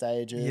insecure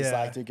stages. Yeah.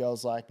 Like, do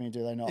girls like me?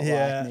 Do they not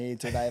like me?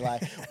 Do they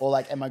like, or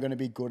like, am I going to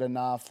be good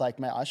enough? Like,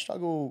 mate, I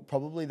struggle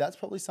that's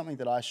probably something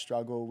that I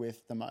struggle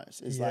with the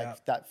most is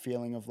like that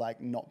feeling of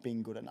like not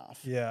being good enough.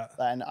 Yeah.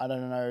 And I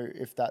don't know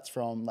if that's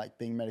from like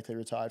being medically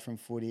retired from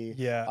footy.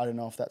 Yeah. I don't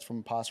know if that's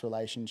from past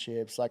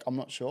relationships. Like, I'm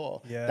not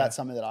sure. Yeah. That's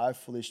something that I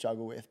fully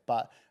struggle with.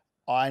 But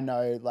I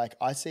know, like,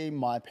 I see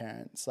my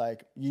parents,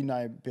 like, you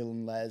know, Bill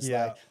and Les,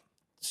 like,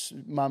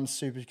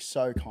 mum's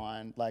so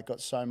kind, like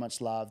got so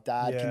much love.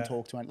 Dad can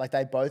talk to anyone. Like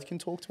they both can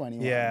talk to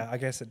anyone. Yeah, I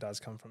guess it does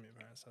come from your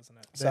parents, doesn't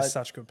it? They're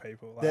such good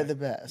people. Like, they're the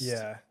best.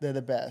 Yeah. They're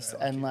the best.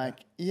 And like,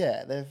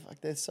 they're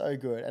so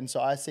good. And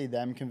so I see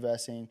them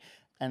conversing.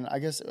 And I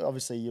guess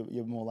obviously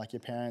you're more like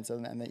your parents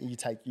and that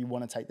you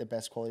want to take the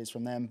best qualities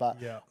from them. But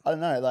I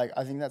don't know, like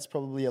I think that's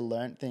probably a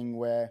learnt thing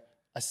where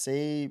I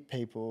see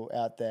people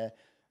out there,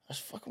 I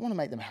just fucking want to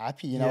make them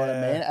happy, you know what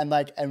I mean? And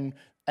like,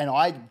 and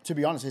I, to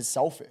be honest, is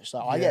selfish.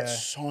 Like I get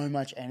so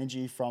much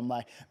energy from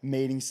like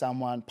meeting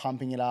someone,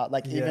 pumping it up.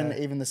 Like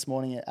even this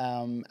morning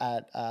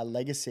at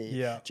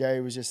Legacy, Jerry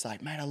was just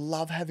like, "Man, I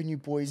love having you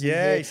boys in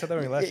here." He said that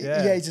when we left.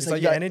 He's just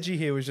like your energy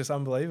here was just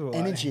unbelievable.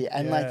 Energy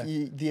and like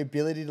the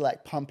ability to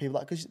like pump people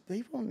up because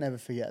people will never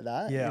forget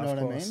that. Yeah, you know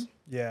what I mean?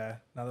 Yeah,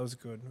 no, that was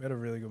good. We had a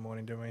really good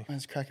morning, didn't we? It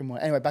was cracking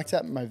morning. Anyway, back to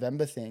that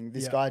Movember thing.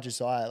 This guy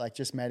Josiah, like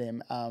just met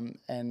him,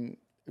 and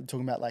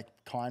talking about like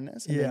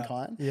kindness and being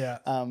kind. Yeah.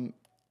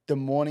 The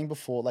morning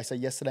before, like so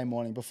yesterday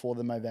morning before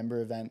the Movember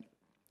event,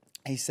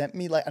 he sent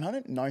me like, and I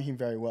don't know him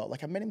very well.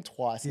 Like I've met him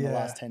twice in the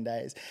last 10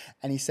 days.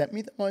 And he sent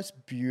me the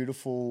most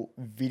beautiful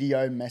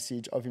video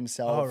message of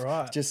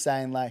himself. Just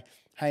saying like,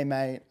 "Hey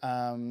mate,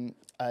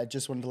 I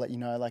just wanted to let you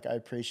know, like I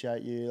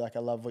appreciate you. Like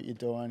I love what you're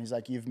doing." He's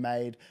like, "You've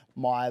made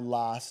my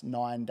last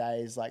 9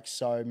 days like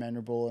so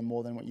memorable and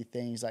more than what you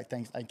think." He's like,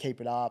 "Thanks and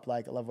keep it up.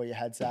 Like I love where your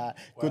head's at.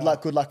 Wow.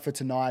 Good luck for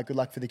tonight. Good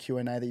luck for the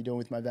Q&A that you're doing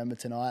with Movember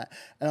tonight."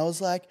 And I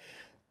was like,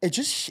 it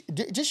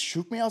just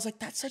shook me. I was like,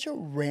 that's such a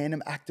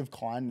random act of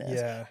kindness.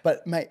 Yeah.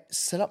 But mate,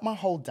 set up my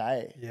whole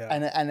day. Yeah.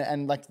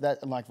 And like that,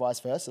 and like vice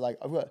versa. Like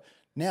I've got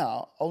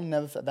now,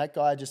 that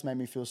guy just made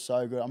me feel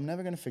so good. I'm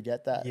never gonna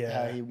forget that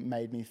how he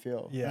made me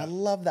feel. Yeah. And I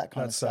love that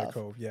kind of stuff. That's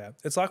so cool. Yeah.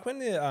 It's like when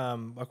it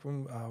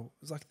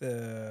was like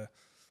the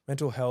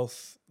mental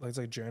health, like it's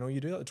like a journal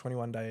you do, like the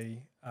 21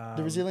 day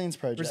the Resilience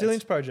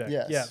Project.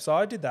 Yes. Yeah. So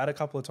I did that a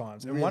couple of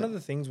times. And one of the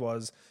things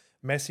was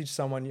message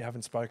someone you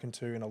haven't spoken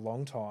to in a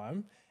long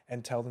time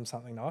and tell them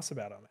something nice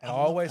about them. And I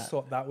always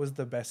thought that was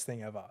the best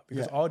thing ever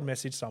because I would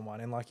message someone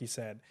and like you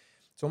said,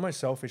 it's almost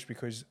selfish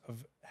because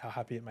of how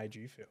happy it made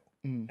you feel.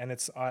 And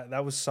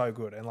that was so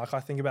good. And like, I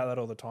think about that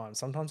all the time.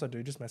 Sometimes I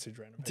do just message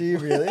random people. Do you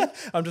really?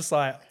 I'm just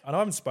like, I know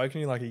I haven't spoken to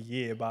you in like a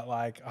year, but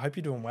like, I hope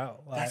you're doing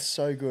well. Like, that's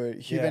so good.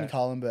 Hugh Van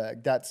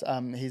Kallenberg, that's,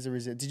 he's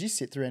a did you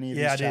sit through any of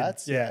his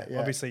chats? Yeah.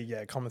 Obviously,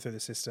 coming through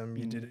the system,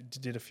 you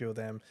did a few of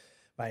them.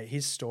 Mate,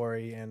 his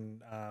story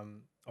and,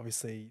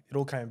 obviously, it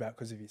all came about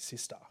because of his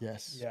sister.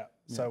 Yes. Yeah.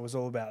 So it was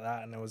all about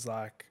that, and it was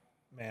like,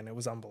 man, it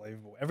was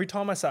unbelievable. Every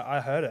time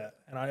I heard it,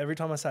 and every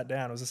time I sat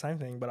down, it was the same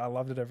thing, but I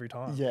loved it every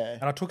time. Yeah.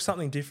 And I took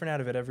something different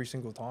out of it every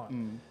single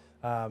time.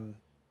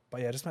 But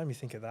yeah, it just made me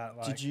think of that.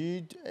 Like, did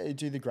you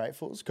do the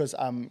gratefuls? Because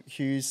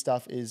Hugh's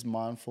stuff is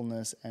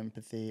mindfulness,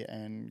 empathy,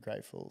 and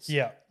gratefuls.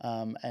 Yeah.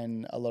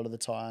 And a lot of the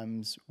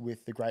times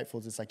with the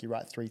gratefuls, it's like you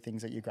write 3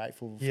 things that you're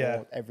grateful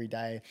for every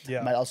day.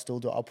 Yeah. Mate, I'll still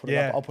do it. I'll put it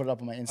up. I'll put it up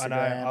on my Instagram.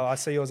 I know. I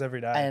see yours every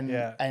day.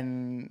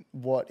 And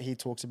what he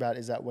talks about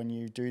is that when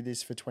you do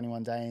this for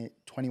 21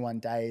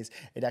 days,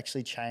 it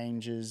actually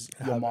changes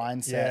your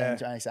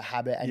mindset and makes a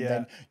habit. And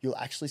then you'll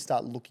actually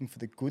start looking for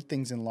the good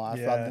things in life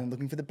rather than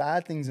looking for the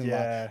bad things in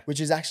life, which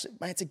is actually,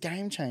 mate, it's a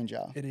game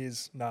changer. It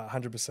is. No,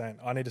 100%.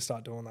 I need to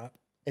start doing that.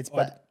 It's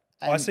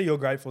I see your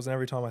gratefuls and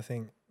every time I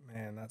think,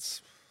 man,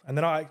 that's... And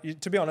then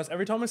to be honest,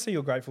 every time I see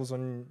your gratefuls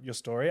on your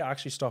story, I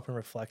actually stop and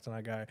reflect and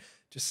I go,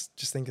 just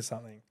think of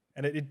something.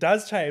 And it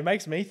does change. It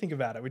makes me think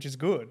about it, which is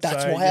good.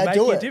 That's why I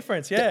do it. Making a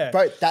difference, yeah.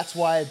 Bro, that's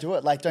why I do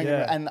it. Like, don't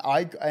get me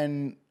wrong.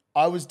 And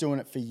I was doing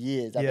it for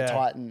years at the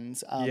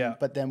Titans.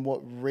 But then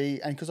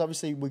and because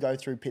obviously we go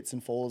through pits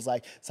and falls,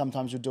 like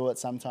sometimes you'll do it,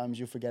 sometimes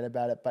you'll forget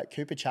about it. But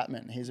Cooper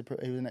Chapman, he was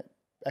an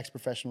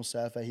ex-professional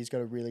surfer. He's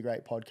got a really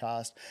great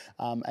podcast,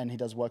 and he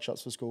does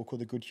workshops for school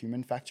called The Good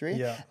Human Factory.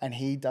 Yeah. And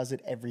he does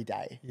it every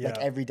day. Yeah. Like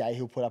every day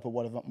he'll put up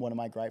what am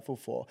I grateful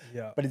for?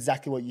 Yeah. But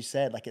exactly what you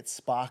said, like it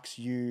sparks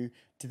you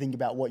to think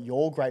about what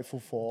you're grateful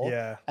for.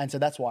 Yeah. And so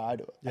that's why I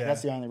do it. Like, Yeah.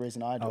 that's the only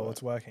reason I do it. Oh,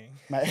 it's working.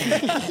 Mate,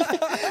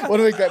 what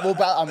are we grateful?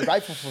 Well, I'm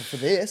grateful for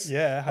this.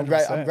 Yeah, I'm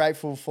 100%. I'm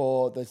grateful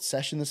for the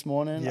session this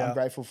morning. Yeah. I'm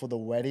grateful for the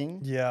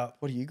wedding. Yeah.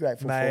 What are you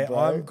grateful Mate, for, bro?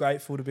 I'm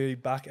grateful to be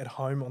back at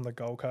home on the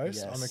Gold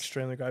Coast. Yes. I'm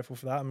extremely grateful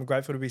for that. I'm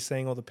grateful to be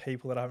seeing all the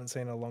people that I haven't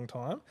seen in a long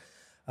time.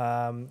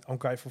 I'm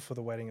grateful for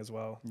the wedding as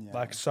well. Yeah.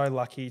 Like, so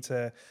lucky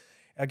to,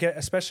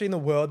 especially in the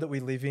world that we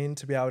live in,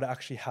 to be able to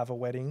actually have a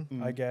wedding,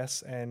 I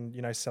guess, and,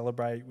 you know,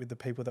 celebrate with the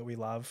people that we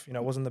love. You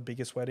know, it wasn't the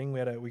biggest wedding. We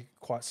had a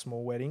quite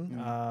small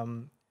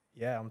wedding.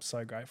 Yeah, I'm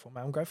so grateful,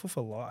 man. I'm grateful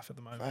for life at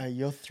the moment. Bro,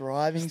 you're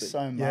thriving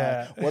so much.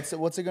 Yeah. What's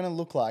it going to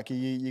look like? Are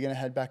you going to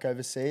head back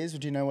overseas? Or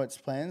do you know what's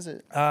plans?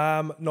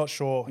 Not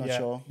sure. Not yeah.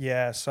 sure.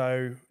 Yeah.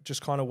 So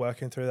just kind of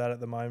working through that at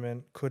the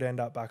moment. Could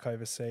end up back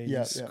overseas.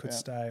 Yeah, could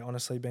stay.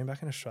 Honestly, being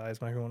back in Australia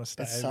is making me want to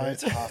stay. It's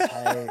so tough,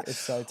 hey? It's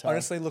so tough.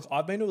 Honestly, look,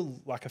 I've been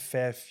to like a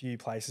fair few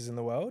places in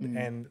the world,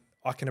 and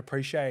I can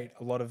appreciate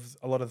a lot of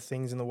the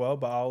things in the world,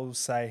 but I'll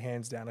say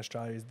hands down,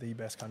 Australia is the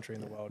best country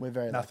in the world. We're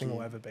very Nothing lucky.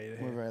 will ever beat it.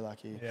 We're here. very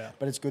lucky. Yeah.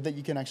 But it's good that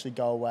you can actually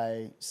go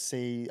away,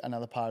 see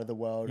another part of the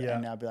world, Yeah.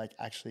 and now be like,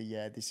 actually,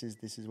 yeah, this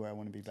is where I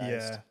want to be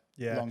based. Yeah.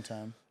 Yeah. Long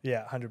term.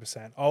 Yeah,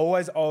 100%.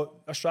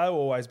 Australia will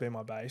always be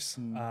my base.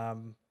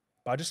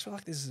 But I just feel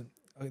like there's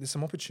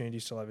some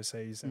opportunities still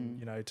overseas, and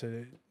you know,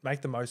 to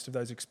make the most of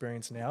those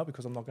experiences now,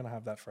 because I'm not going to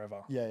have that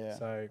forever. Yeah.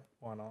 So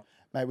why not?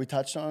 Mate, we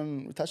touched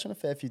on a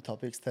fair few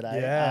topics today.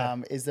 Yeah.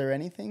 Is there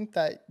anything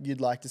that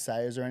you'd like to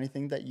say? Is there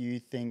anything that you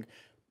think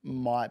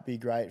might be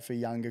great for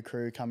younger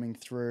crew coming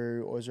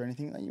through, or is there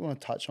anything that you want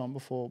to touch on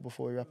before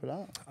we wrap it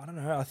up? I don't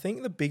know. I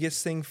think the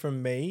biggest thing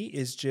from me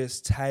is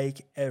just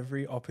take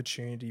every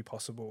opportunity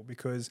possible,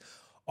 because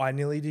I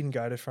nearly didn't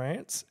go to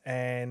France,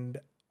 and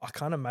I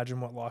can't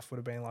imagine what life would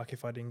have been like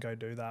if I didn't go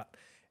do that.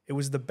 It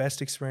was the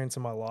best experience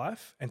of my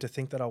life, and to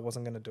think that I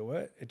wasn't going to do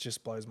it, it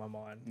just blows my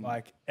mind.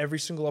 Like every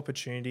single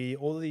opportunity,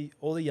 all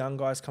the young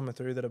guys coming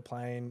through that are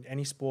playing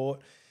any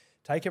sport,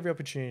 take every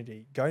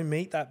opportunity. Go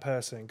meet that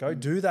person. Go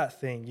do that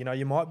thing. You know,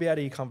 you might be out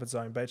of your comfort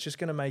zone, but it's just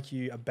going to make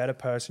you a better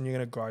person. You're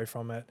going to grow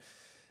from it.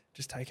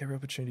 Just take every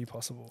opportunity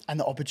possible. And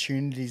the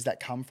opportunities that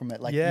come from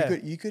it. Like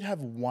you could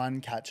have one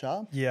catch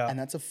up, and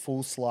that's a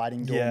full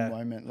sliding door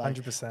moment. Like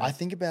 100%. I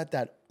think about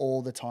that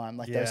all the time.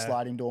 Like those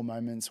sliding door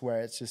moments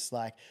where it's just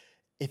like,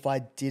 if I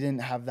didn't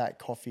have that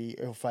coffee,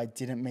 or if I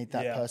didn't meet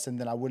that person,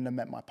 then I wouldn't have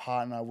met my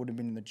partner. I wouldn't have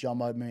been in the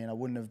job I'm in. I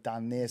wouldn't have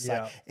done this.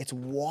 Yeah. Like, it's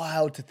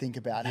wild to think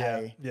about.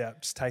 Hey, Yeah,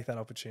 just take that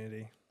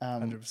opportunity.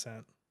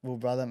 100%. Well,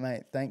 brother,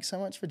 mate, thanks so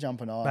much for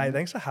jumping on. Mate,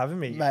 thanks for having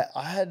me. Mate,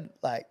 I had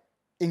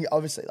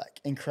obviously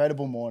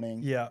incredible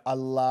morning. Yeah. I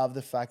love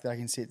the fact that I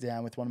can sit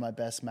down with one of my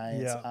best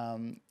mates. Yeah.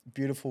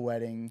 Beautiful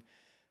wedding.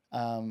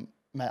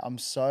 Mate, I'm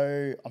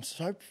so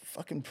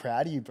fucking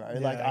proud of you, bro.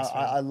 Yeah, thanks,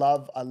 I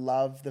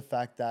love the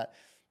fact that,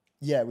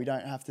 yeah, we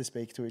don't have to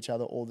speak to each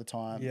other all the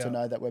time to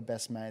know that we're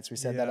best mates. We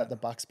said that at the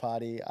Bucks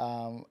party. We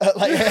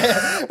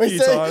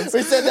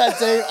said that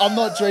too. I'm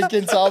not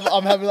drinking, so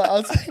I'm having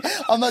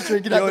I'm not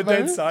drinking You're at the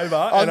moment. dead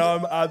sober, and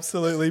I'm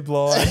absolutely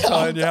blind,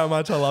 telling you how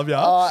much I love you.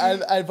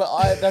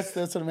 That's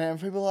what I mean.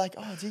 People are like,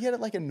 oh, do you get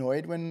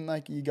annoyed when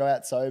you go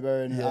out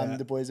sober and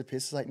the boys are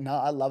pissed? It's like, no,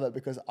 I love it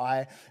because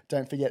I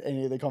don't forget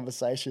any of the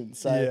conversations.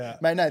 So,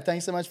 mate, no,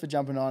 thanks so much for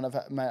jumping on.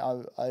 I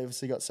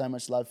obviously got so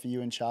much love for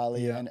you and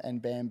Charlie and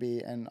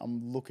Bambi, and I'm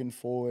looking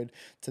forward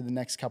to the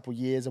next couple of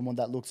years and what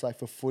that looks like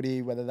for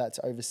footy, whether that's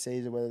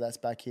overseas or whether that's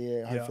back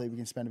here. Hopefully we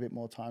can spend a bit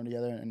more time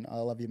together, and I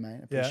love you, mate.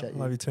 Appreciate you.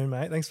 Love you too,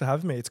 mate. Thanks for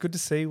having me. It's good to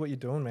see what you're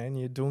doing, man.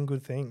 You're doing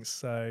good things,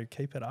 so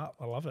keep it up.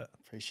 I love it.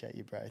 Appreciate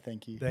you, bro.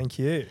 Thank you. Thank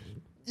you.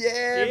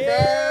 Yeah,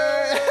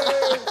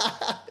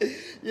 bro.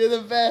 You're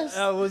the best.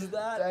 How was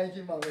that? Thank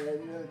you, my man. You're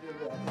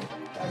the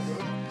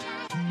best.